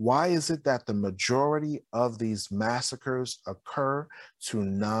 why is it that the majority of these massacres occur to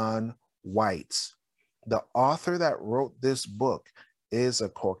non-whites? The author that wrote this book is a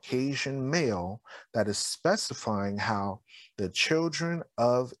Caucasian male that is specifying how the children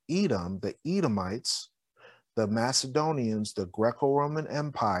of Edom, the Edomites, the Macedonians, the Greco-Roman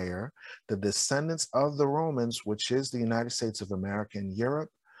Empire, the descendants of the Romans, which is the United States of America and Europe,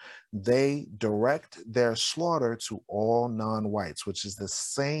 they direct their slaughter to all non-whites, which is the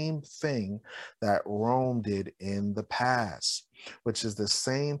same thing that Rome did in the past, which is the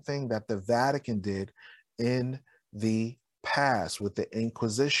same thing that the Vatican did in the past with the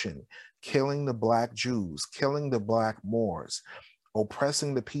Inquisition, killing the Black Jews, killing the Black Moors,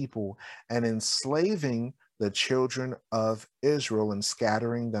 oppressing the people, and enslaving the children of Israel and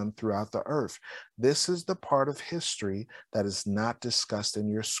scattering them throughout the earth. This is the part of history that is not discussed in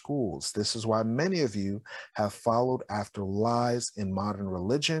your schools. This is why many of you have followed after lies in modern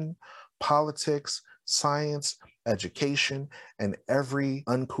religion, politics, science, education, and every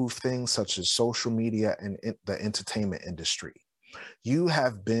uncouth thing such as social media and the entertainment industry. You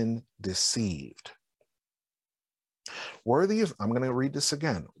have been deceived. I'm going to read this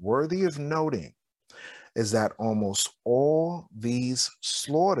again. Worthy of noting is that almost all these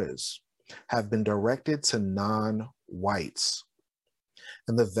slaughters have been directed to non-whites.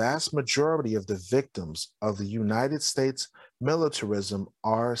 And the vast majority of the victims of the United States militarism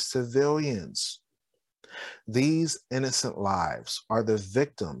are civilians. These innocent lives are the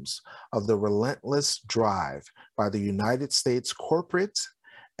victims of the relentless drive by the United States corporate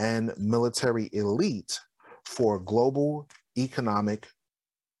and military elite for global economic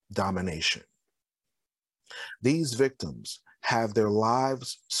domination. These victims have their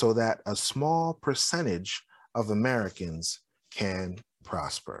lives so that a small percentage of Americans can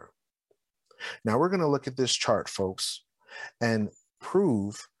prosper. Now we're going to look at this chart, folks, and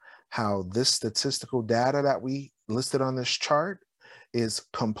prove how this statistical data that we listed on this chart is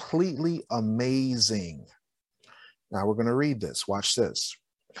completely amazing. Now we're going to read this. Watch this.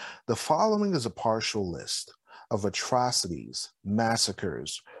 The following is a partial list of atrocities,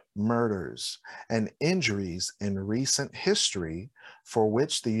 massacres, murders, and injuries in recent history for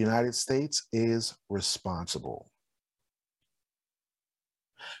which the United States is responsible.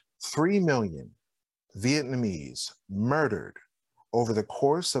 3 million Vietnamese murdered over the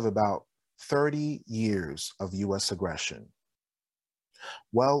course of about 30 years of US aggression.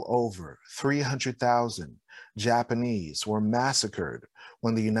 Well over 300,000 Japanese were massacred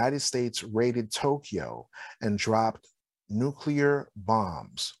when the United States raided Tokyo and dropped nuclear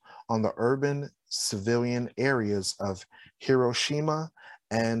bombs on the urban civilian areas of Hiroshima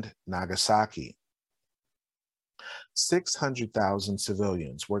and Nagasaki. 600,000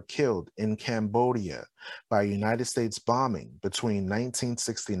 civilians were killed in Cambodia by United States bombing between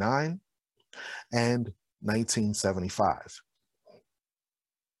 1969 and 1975.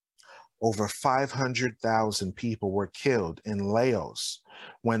 Over 500,000 people were killed in Laos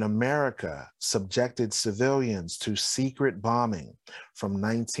when America subjected civilians to secret bombing from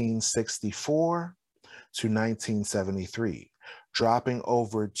 1964 to 1973, dropping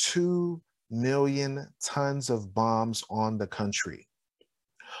over 2 million tons of bombs on the country.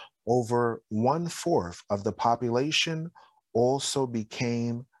 Over 1/4 of the population also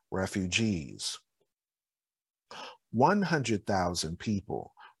became refugees. 100,000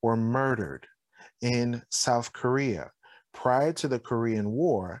 people were murdered in South Korea prior to the Korean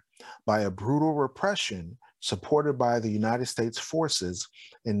War by a brutal repression supported by the United States forces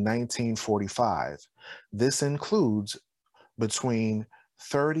in 1945. This includes between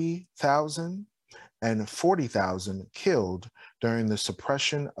 30,000 and 40,000 killed during the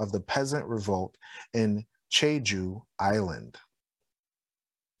suppression of the peasant revolt in Jeju Island.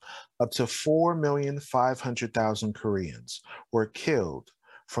 Up to 4,500,000 Koreans were killed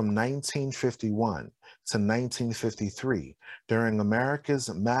from 1951 to 1953 during America's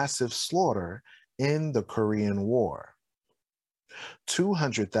massive slaughter in the Korean War.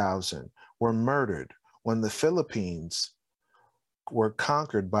 200,000 were murdered when the Philippines were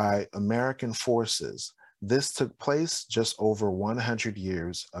conquered by American forces. This took place just over 100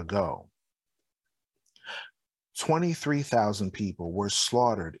 years ago. 23,000 people were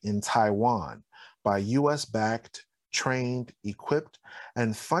slaughtered in Taiwan by US-backed, trained, equipped,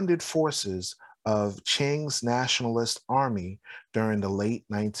 and funded forces of Chiang's nationalist army during the late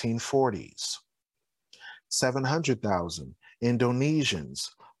 1940s. 700,000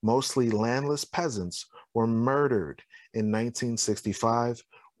 Indonesians, mostly landless peasants, were murdered in 1965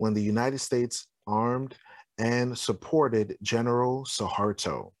 when the United States armed and supported General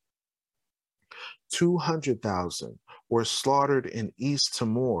Suharto. 200,000 were slaughtered in East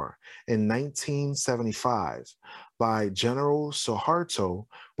Timor in 1975 by General Suharto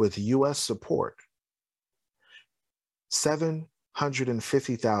with US support.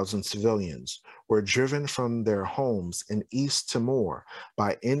 750,000 civilians were driven from their homes in East Timor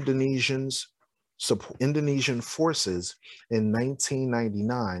by Indonesian forces in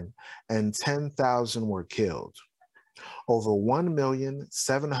 1999, and 10,000 were killed. Over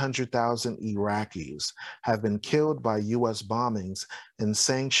 1,700,000 Iraqis have been killed by US bombings and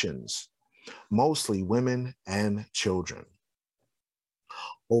sanctions, mostly women and children.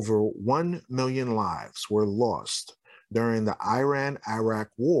 Over 1 million lives were lost during the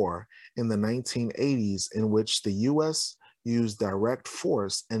Iran-Iraq War in the 1980s, in which the US used direct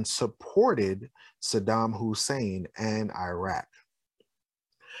force and supported Saddam Hussein and Iraq.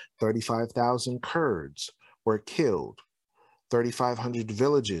 35,000 Kurds were killed, 3,500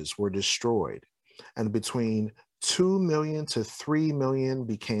 villages were destroyed, and between 2 million to 3 million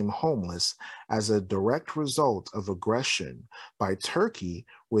became homeless as a direct result of aggression by Turkey,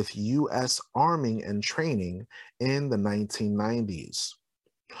 with US arming and training in the 1990s.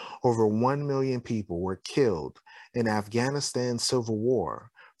 Over 1 million people were killed in Afghanistan's civil war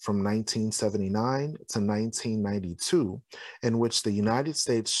from 1979 to 1992, in which the United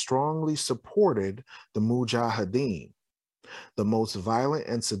States strongly supported the Mujahideen, the most violent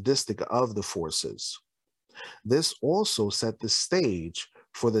and sadistic of the forces. This also set the stage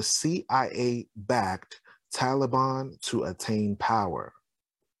for the CIA-backed Taliban to attain power.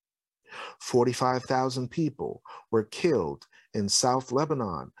 45,000 people were killed in South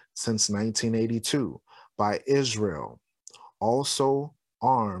Lebanon since 1982 by Israel, also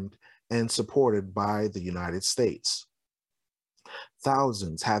armed and supported by the United States.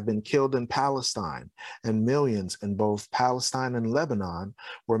 Thousands have been killed in Palestine, and millions in both Palestine and Lebanon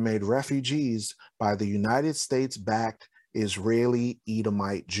were made refugees by the United States-backed Israeli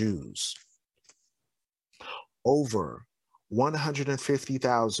Edomite Jews. Over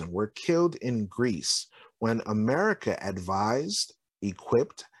 150,000 were killed in Greece when America advised,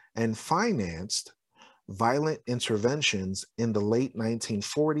 equipped, and financed violent interventions in the late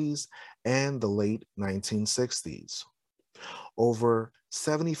 1940s and the late 1960s. Over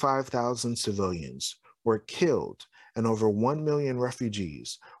 75,000 civilians were killed, and over 1 million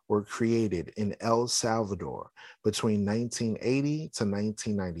refugees were created in El Salvador between 1980 to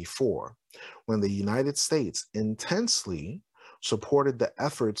 1994, when the United States intensely supported the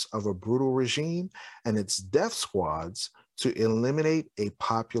efforts of a brutal regime and its death squads to eliminate a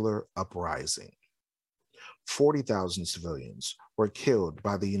popular uprising. 40,000 civilians were killed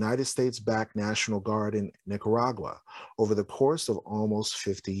by the United States-backed National Guard in Nicaragua over the course of almost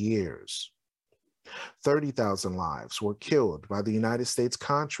 50 years. 30,000 lives were killed by the United States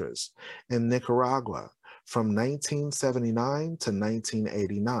Contras in Nicaragua from 1979 to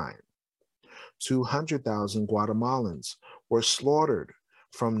 1989. 200,000 Guatemalans were slaughtered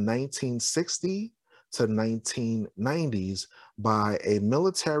from 1960 to 1990s by a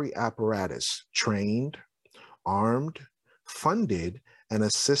military apparatus trained, armed, funded, and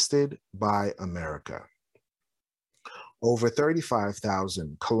assisted by America. Over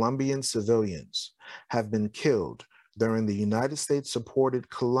 35,000 Colombian civilians have been killed during the United States-supported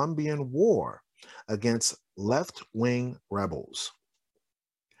Colombian War against left-wing rebels.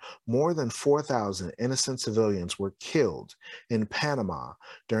 More than 4,000 innocent civilians were killed in Panama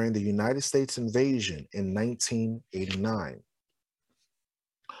during the United States invasion in 1989.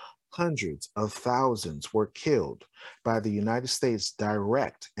 Hundreds of thousands were killed by the United States'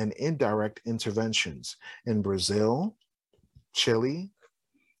 direct and indirect interventions in Brazil, Chile,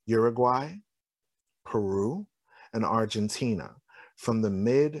 Uruguay, Peru, and Argentina from the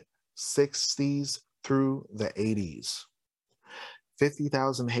mid-60s through the 80s.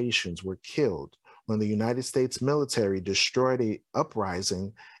 50,000 Haitians were killed when the United States military destroyed an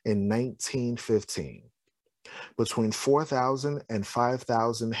uprising in 1915. Between 4,000 and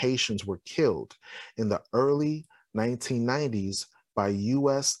 5,000 Haitians were killed in the early 1990s by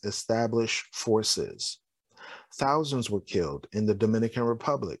U.S. established forces. Thousands were killed in the Dominican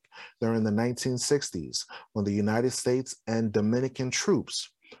Republic during the 1960s when the United States and Dominican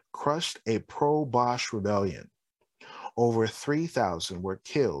troops crushed a pro-Bosch rebellion. Over 3,000 were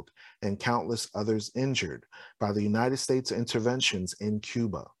killed and countless others injured by the United States interventions in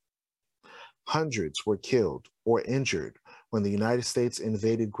Cuba. Hundreds were killed or injured when the United States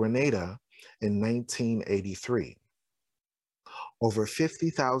invaded Grenada in 1983. Over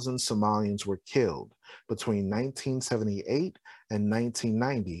 50,000 Somalians were killed between 1978 and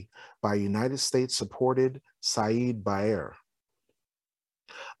 1990 by United States-supported Said Baer.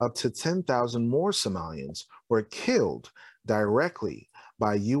 Up to 10,000 more Somalians were killed directly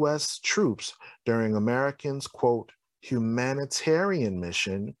by U.S. troops during Americans', quote, humanitarian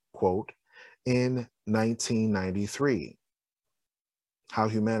mission, quote, in 1993. How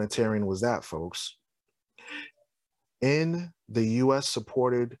humanitarian was that, folks? In the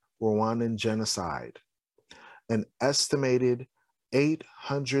U.S.-supported Rwandan genocide, an estimated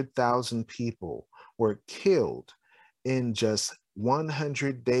 800,000 people were killed in just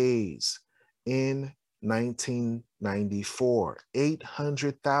 100 days in 1994.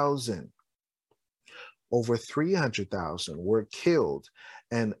 800,000. Over 300,000 were killed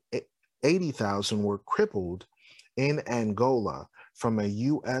and 80,000 were crippled in Angola from a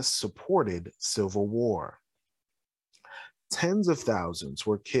U.S.-supported civil war. Tens of thousands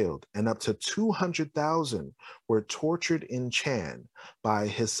were killed and up to 200,000 were tortured in Chan by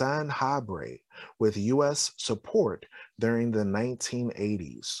Hassan Habre with U.S. support during the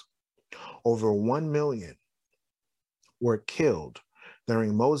 1980s. Over 1 million were killed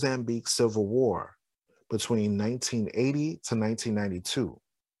during Mozambique's civil war between 1980 to 1992,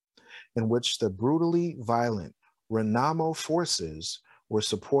 in which the brutally violent Renamo forces were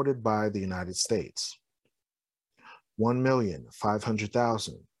supported by the United States.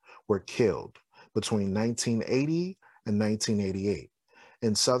 1,500,000 were killed between 1980 and 1988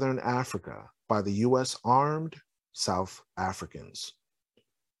 in Southern Africa by the U.S. armed South Africans.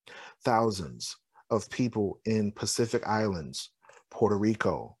 Thousands of people in Pacific Islands, Puerto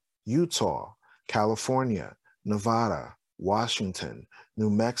Rico, Utah, California, Nevada, Washington, New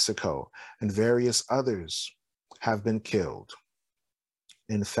Mexico, and various others have been killed,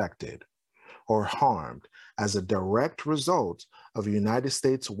 infected, or harmed as a direct result of United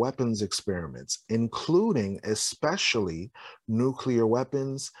States weapons experiments, including especially nuclear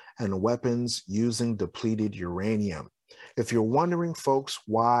weapons and weapons using depleted uranium. If you're wondering, folks,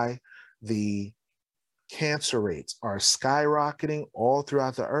 why the cancer rates are skyrocketing all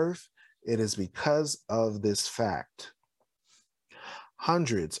throughout the earth, it is because of this fact.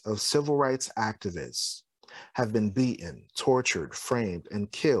 Hundreds of civil rights activists have been beaten, tortured, framed, and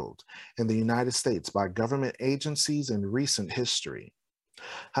killed in the United States by government agencies in recent history.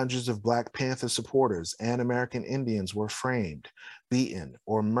 Hundreds of Black Panther supporters and American Indians were framed, beaten,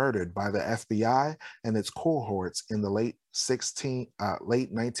 or murdered by the FBI and its cohorts in the late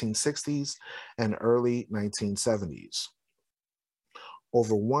 1960s and early 1970s.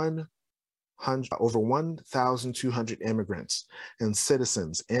 Over 1,200 immigrants and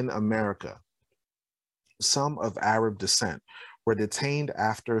citizens in America, some of Arab descent, were detained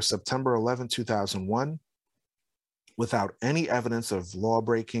after September 11, 2001, without any evidence of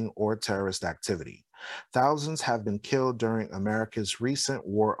law-breaking or terrorist activity. Thousands have been killed during America's recent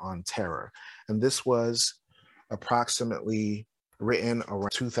war on terror, And this was approximately written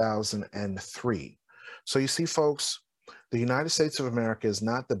around 2003. So you see, folks, the United States of America is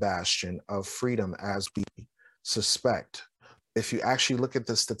not the bastion of freedom as we suspect. If you actually look at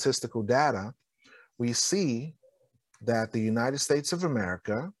the statistical data, we see that the United States of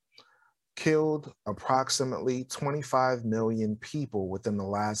America killed approximately 25 million people within the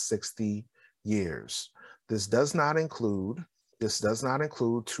last 60 years. This does not include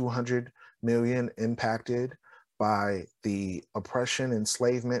 200 million impacted by the oppression,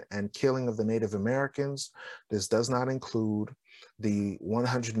 enslavement, and killing of the Native Americans. This does not include the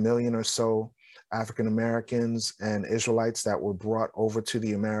 100 million or so African Americans and Israelites that were brought over to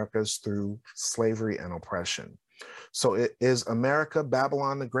the Americas through slavery and oppression. So is America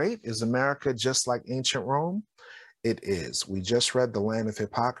Babylon the Great? Is America just like ancient Rome? It is. We just read The Land of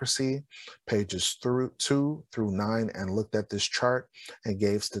Hypocrisy, pages 2 through 9, and looked at this chart and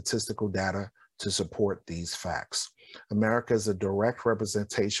gave statistical data to support these facts. America is a direct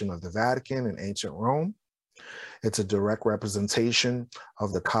representation of the Vatican in ancient Rome. It's a direct representation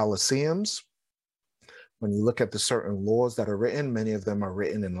of the Colosseums. When you look at the certain laws that are written, many of them are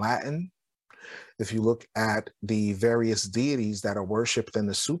written in Latin. If you look at the various deities that are worshipped and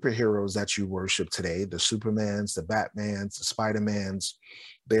the superheroes that you worship today, the Supermans, the Batmans, the Spider-Mans,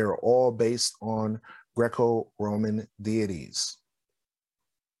 they are all based on Greco-Roman deities.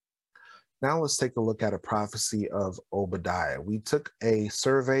 Now let's take a look at a prophecy of Obadiah. We took a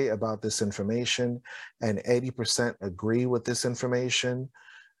survey about this information and 80% agree with this information,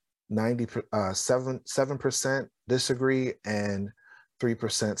 7% disagree, and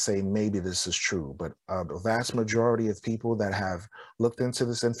 3% say maybe this is true. But the vast majority of people that have looked into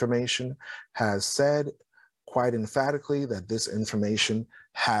this information has said quite emphatically that this information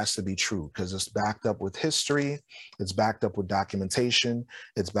has to be true because it's backed up with history, it's backed up with documentation,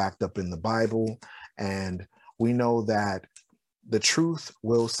 it's backed up in the Bible, and we know that the truth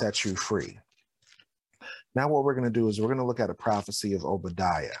will set you free. Now what we're going to do is we're going to look at a prophecy of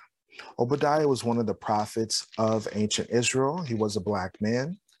Obadiah. Obadiah was one of the prophets of ancient Israel. He was a Black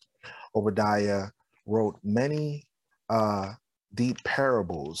man. Obadiah wrote many deep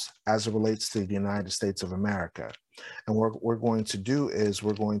parables as it relates to the United States of America. And what we're going to do is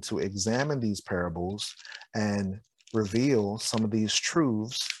we're going to examine these parables and reveal some of these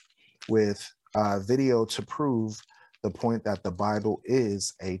truths with video to prove the point that the Bible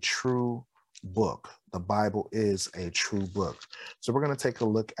is a true book. The Bible is a true book. So we're going to take a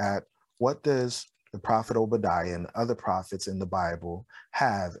look at what does the prophet Obadiah and other prophets in the Bible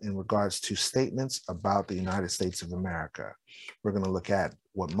have in regards to statements about the United States of America. We're going to look at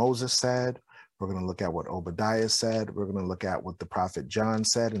what Moses said. We're going to look at what Obadiah said. We're going to look at what the prophet John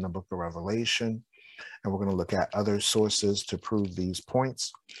said in the book of Revelation. And we're going to look at other sources to prove these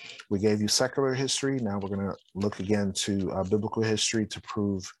points. We gave you secular history. Now we're going to look again to biblical history to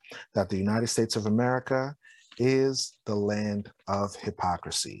prove that the United States of America is the land of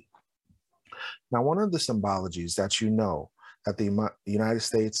hypocrisy. Now, one of the symbologies that you know that the United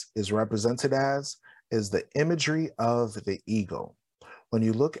States is represented as is the imagery of the eagle. When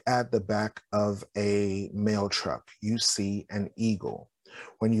you look at the back of a mail truck, you see an eagle.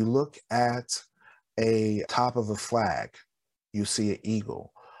 When you look at a top of a flag, you see an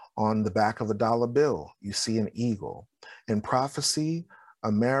eagle. On the back of a dollar bill, you see an eagle. In prophecy,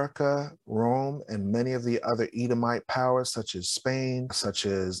 America, Rome, and many of the other Edomite powers, such as Spain, such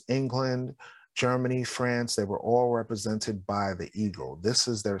as England, Germany, France, they were all represented by the eagle. This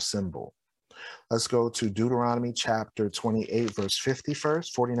is their symbol. Let's go to Deuteronomy chapter 28, verse 50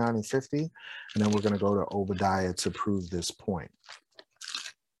 first, 49 and 50, and then we're going to go to Obadiah to prove this point.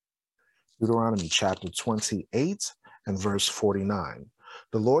 Deuteronomy chapter 28 and verse 49.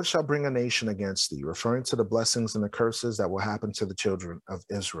 The Lord shall bring a nation against thee, referring to the blessings and the curses that will happen to the children of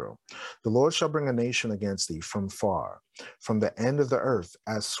Israel. The Lord shall bring a nation against thee from far, from the end of the earth,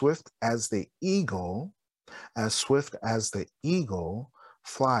 as swift as the eagle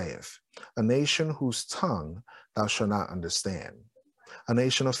flieth, a nation whose tongue thou shalt not understand, a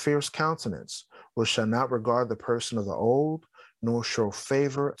nation of fierce countenance, which shall not regard the person of the old, nor show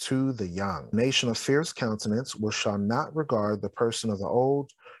favor to the young. A nation of fierce countenance, which shall not regard the person of the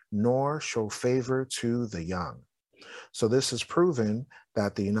old, nor show favor to the young. So this is proven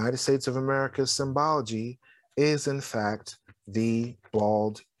that the United States of America's symbology is in fact the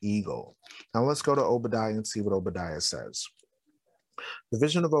bald eagle. Now let's go to Obadiah and see what Obadiah says. The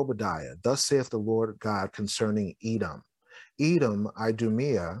vision of Obadiah, thus saith the Lord God concerning Edom. Edom,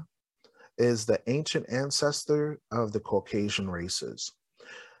 Idumea, is the ancient ancestor of the Caucasian races.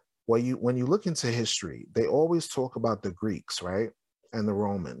 When you look into history, they always talk about the Greeks, right? and the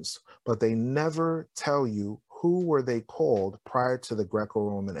Romans, but they never tell you who were they called prior to the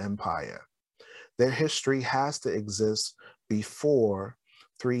Greco-Roman Empire. Their history has to exist before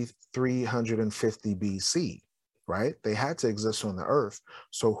 350 BC, right? They had to exist on the earth.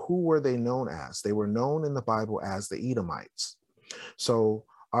 So who were they known as? They were known in the Bible as the Edomites. So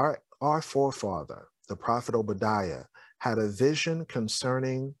our forefather, the prophet Obadiah, had a vision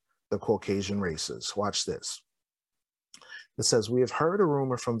concerning the Caucasian races. Watch this. It says, "We have heard a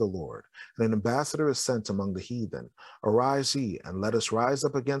rumor from the Lord, and an ambassador is sent among the heathen. Arise ye, and let us rise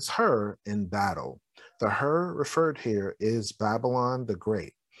up against her in battle." The her referred here is Babylon the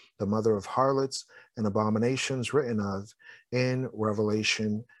Great, the mother of harlots and abominations written of in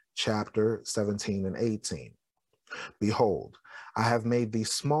Revelation chapter 17 and 18. "Behold, I have made thee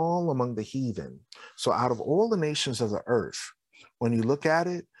small among the heathen." So out of all the nations of the earth, when you look at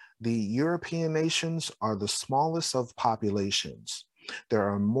it, the European nations are the smallest of populations. There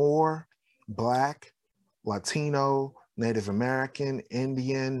are more Black, Latino, Native American,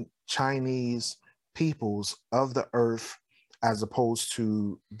 Indian, Chinese peoples of the earth as opposed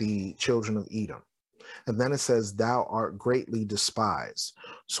to the children of Edom. And then it says, "Thou art greatly despised."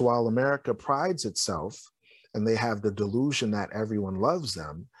 So while America prides itself, and they have the delusion that everyone loves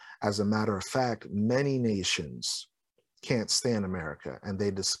them, as a matter of fact, many nations can't stand America, and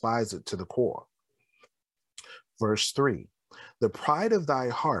they despise it to the core. Verse 3, "The pride of thy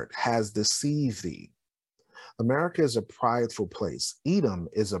heart has deceived thee." America is a prideful place. Edom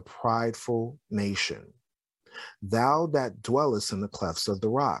is a prideful nation. "Thou that dwellest in the clefts of the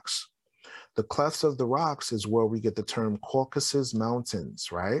rocks." The clefts of the rocks is where we get the term Caucasus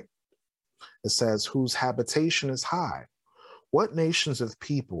Mountains, right? It says, "Whose habitation is high." What nations of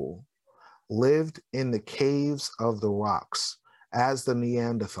people lived in the caves of the rocks, as the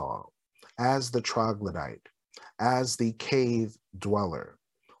Neanderthal, as the troglodyte, as the cave dweller?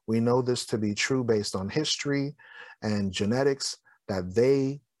 We know this to be true based on history and genetics, that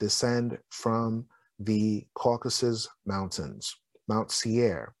they descend from the Caucasus Mountains, Mount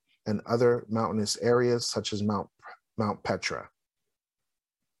Sierra, and other mountainous areas such as Mount Petra.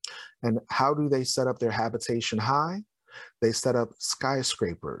 And how do they set up their habitation high? They set up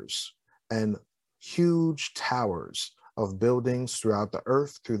skyscrapers and huge towers of buildings throughout the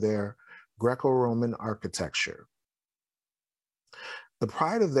earth through their Greco-Roman architecture. "The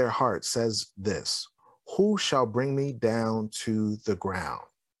pride of their heart says this, who shall bring me down to the ground?"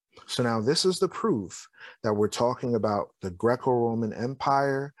 So now this is the proof that we're talking about the Greco-Roman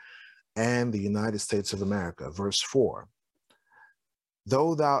Empire and the United States of America. Verse 4,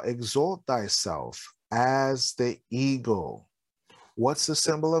 "Though thou exalt thyself as the eagle." What's the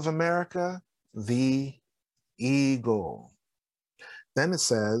symbol of America? The eagle. Then it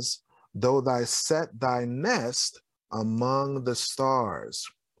says, "Though thou set thy nest among the stars."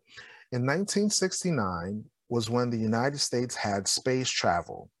 In 1969 was when the United States had space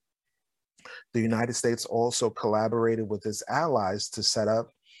travel. The United States also collaborated with its allies to set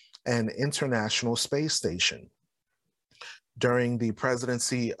up an international space station. During the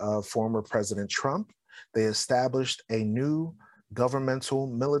presidency of former President Trump, they established a new governmental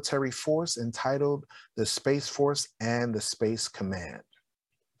military force entitled the Space Force and the Space Command.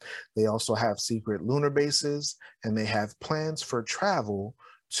 They also have secret lunar bases, and they have plans for travel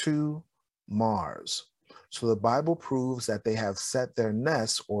to Mars. So the Bible proves that they have set their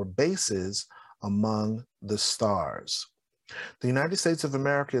nests or bases among the stars. The United States of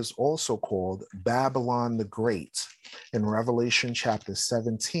America is also called Babylon the Great in Revelation chapter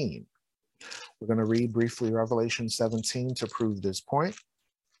 17. We're going to read briefly Revelation 17 to prove this point.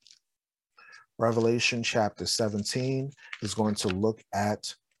 Revelation chapter 17 is going to look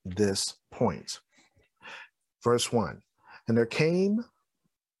at this point. Verse 1, and there came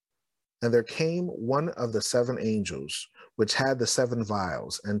one of the seven angels, which had the seven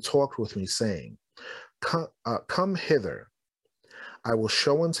vials, and talked with me, saying, Come hither, I will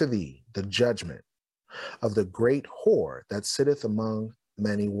show unto thee the judgment of the great whore that sitteth among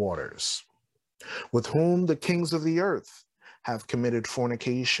many waters, with whom the kings of the earth have committed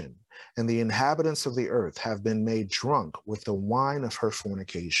fornication, and the inhabitants of the earth have been made drunk with the wine of her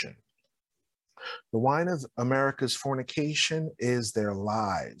fornication. The wine of America's fornication is their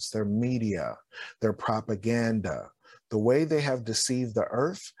lies, their media, their propaganda. The way they have deceived the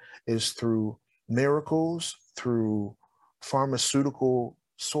earth is through miracles, through pharmaceutical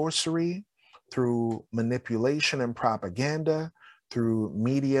sorcery, through manipulation and propaganda, through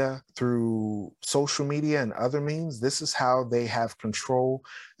media, through social media and other means. This is how they have control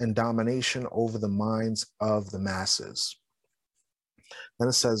and domination over the minds of the masses. Then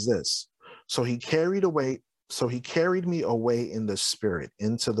it says this, so he carried away So he carried me away in the spirit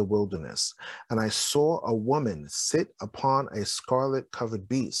into the wilderness, and I saw a woman sit upon a scarlet-covered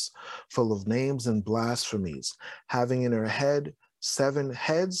beast, full of names and blasphemies, having in her head 7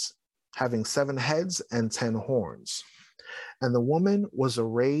 heads, having 7 heads and 10 horns. And the woman was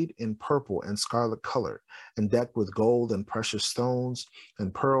arrayed in purple and scarlet color, and decked with gold and precious stones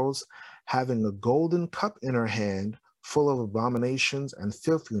and pearls, having a golden cup in her hand, full of abominations and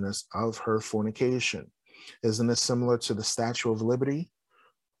filthiness of her fornication. Isn't this similar to the Statue of Liberty,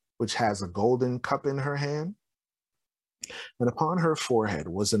 which has a golden cup in her hand? And upon her forehead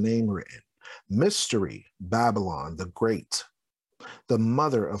was a name written, Mystery, Babylon the Great, the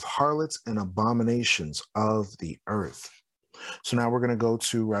mother of harlots and abominations of the earth. So now we're going to go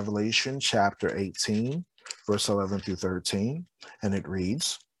to Revelation chapter 18, verse 11 through 13, and it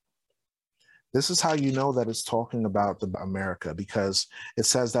reads, this is how you know that it's talking about America, because it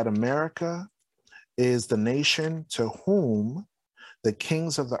says that America is the nation to whom the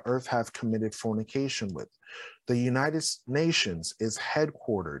kings of the earth have committed fornication with. The United Nations is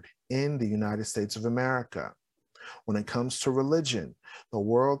headquartered in the United States of America. When it comes to religion, the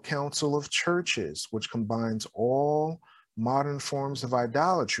World Council of Churches, which combines all modern forms of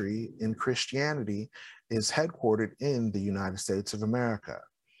idolatry in Christianity, is headquartered in the United States of America.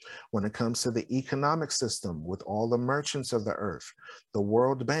 When it comes to the economic system with all the merchants of the earth, the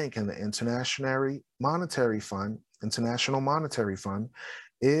World Bank and the International Monetary Fund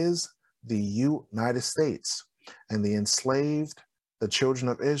is the United States, and the enslaved the children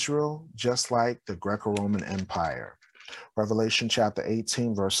of Israel, just like the Greco-Roman Empire. Revelation chapter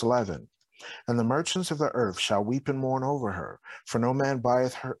 18, verse 11. And the merchants of the earth shall weep and mourn over her, for no man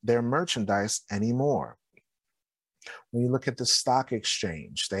buyeth their merchandise any more. When you look at the stock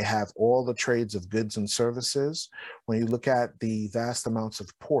exchange, they have all the trades of goods and services. When you look at the vast amounts of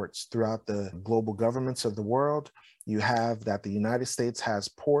ports throughout the global governments of the world, you have that the United States has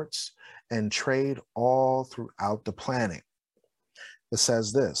ports and trade all throughout the planet. It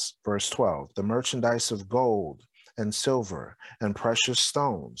says this, verse 12, the merchandise of gold and silver and precious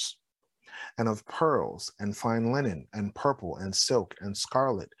stones, and of pearls and fine linen and purple and silk and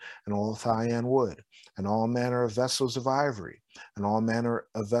scarlet and all Thyan wood and all manner of vessels of ivory and all manner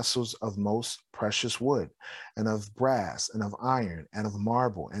of vessels of most precious wood and of brass and of iron and of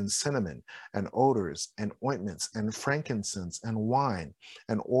marble and cinnamon and odors and ointments and frankincense and wine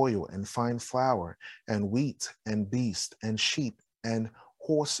and oil and fine flour and wheat and beast and sheep and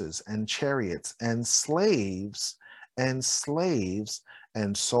horses and chariots and slaves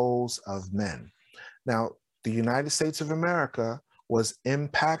and souls of men. Now, the United States of America was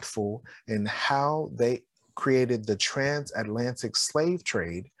impactful in how they created the transatlantic slave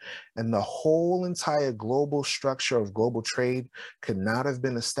trade, and the whole entire global structure of global trade could not have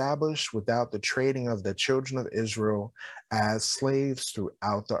been established without the trading of the children of Israel as slaves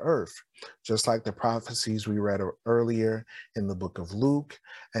throughout the earth. Just like the prophecies we read earlier in the book of Luke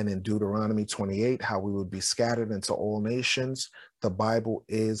and in Deuteronomy 28, how we would be scattered into all nations, the Bible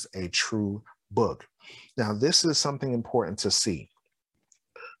is a true book. Now, this is something important to see.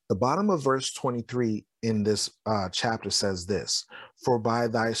 The bottom of verse 23 in this chapter says this, for by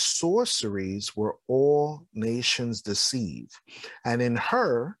thy sorceries were all nations deceived, and in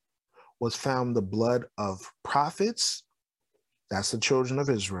her was found the blood of prophets, that's the children of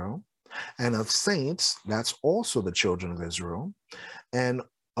Israel, and of saints, that's also the children of Israel, and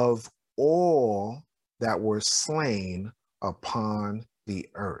of all that were slain upon the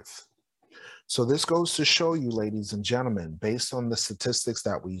earth. So this goes to show you, ladies and gentlemen, based on the statistics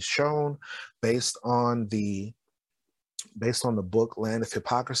that we've shown, based on the book Land of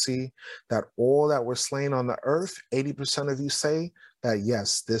Hypocrisy, that all that were slain on the earth, 80% of you say that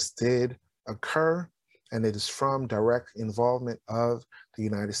yes, this did occur, and it is from direct involvement of the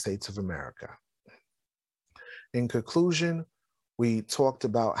United States of America. In conclusion, we talked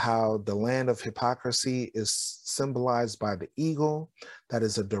about how the land of hypocrisy is symbolized by the eagle. That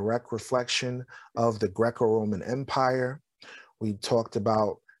is a direct reflection of the Greco-Roman Empire. We talked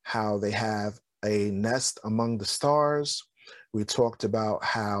about how they have a nest among the stars. We talked about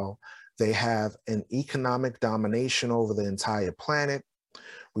how they have an economic domination over the entire planet.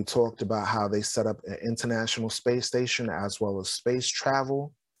 We talked about how they set up an international space station as well as space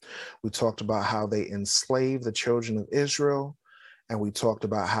travel. We talked about how they enslaved the children of Israel. And we talked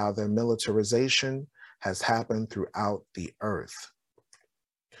about how their militarization has happened throughout the earth.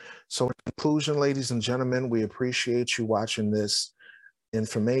 So in conclusion, ladies and gentlemen, we appreciate you watching this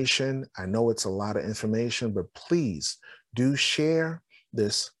information. I know it's a lot of information, but please do share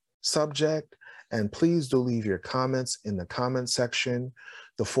this subject, and please do leave your comments in the comment section.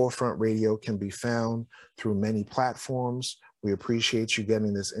 The Forefront Radio can be found through many platforms. We appreciate you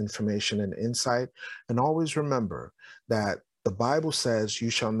getting this information and insight. And always remember that the Bible says,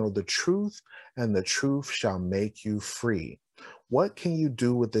 you shall know the truth, and the truth shall make you free. What can you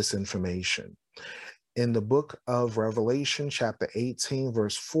do with this information? In the book of Revelation, chapter 18,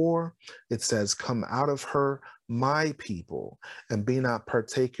 verse 4, it says, come out of her, my people, and be not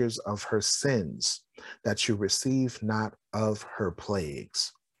partakers of her sins, that you receive not of her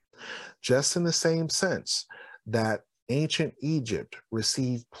plagues. Just in the same sense that ancient Egypt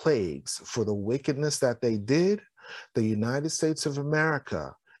received plagues for the wickedness that they did, the United States of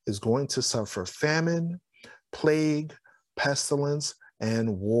America is going to suffer famine, plague, pestilence,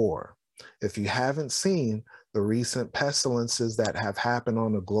 and war. If you haven't seen the recent pestilences that have happened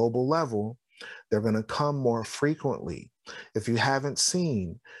on a global level, they're going to come more frequently. If you haven't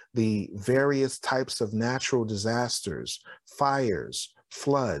seen the various types of natural disasters, fires,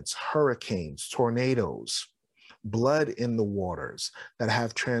 floods, hurricanes, tornadoes, blood in the waters that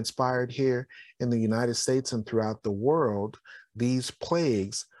have transpired here in the United States and throughout the world, these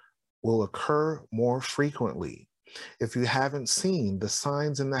plagues will occur more frequently. If you haven't seen the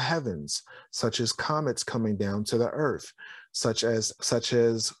signs in the heavens, such as comets coming down to the earth, such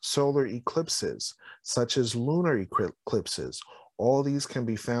as solar eclipses, such as lunar eclipses, all these can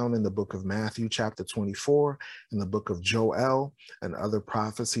be found in the book of Matthew, chapter 24, in the book of Joel, and other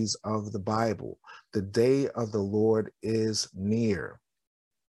prophecies of the Bible. The day of the Lord is near.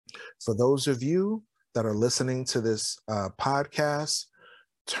 For those of you that are listening to this podcast,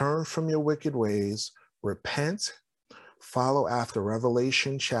 turn from your wicked ways, repent, follow after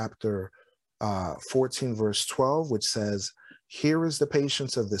Revelation chapter 14, verse 12, which says, here is the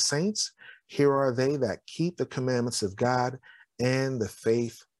patience of the saints. Here are they that keep the commandments of God and the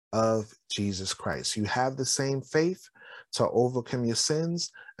faith of Jesus Christ. You have the same faith to overcome your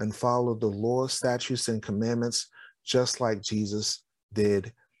sins and follow the laws, statutes, and commandments, just like Jesus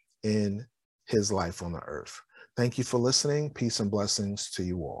did in his life on the earth. Thank you for listening. Peace and blessings to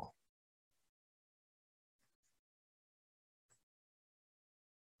you all.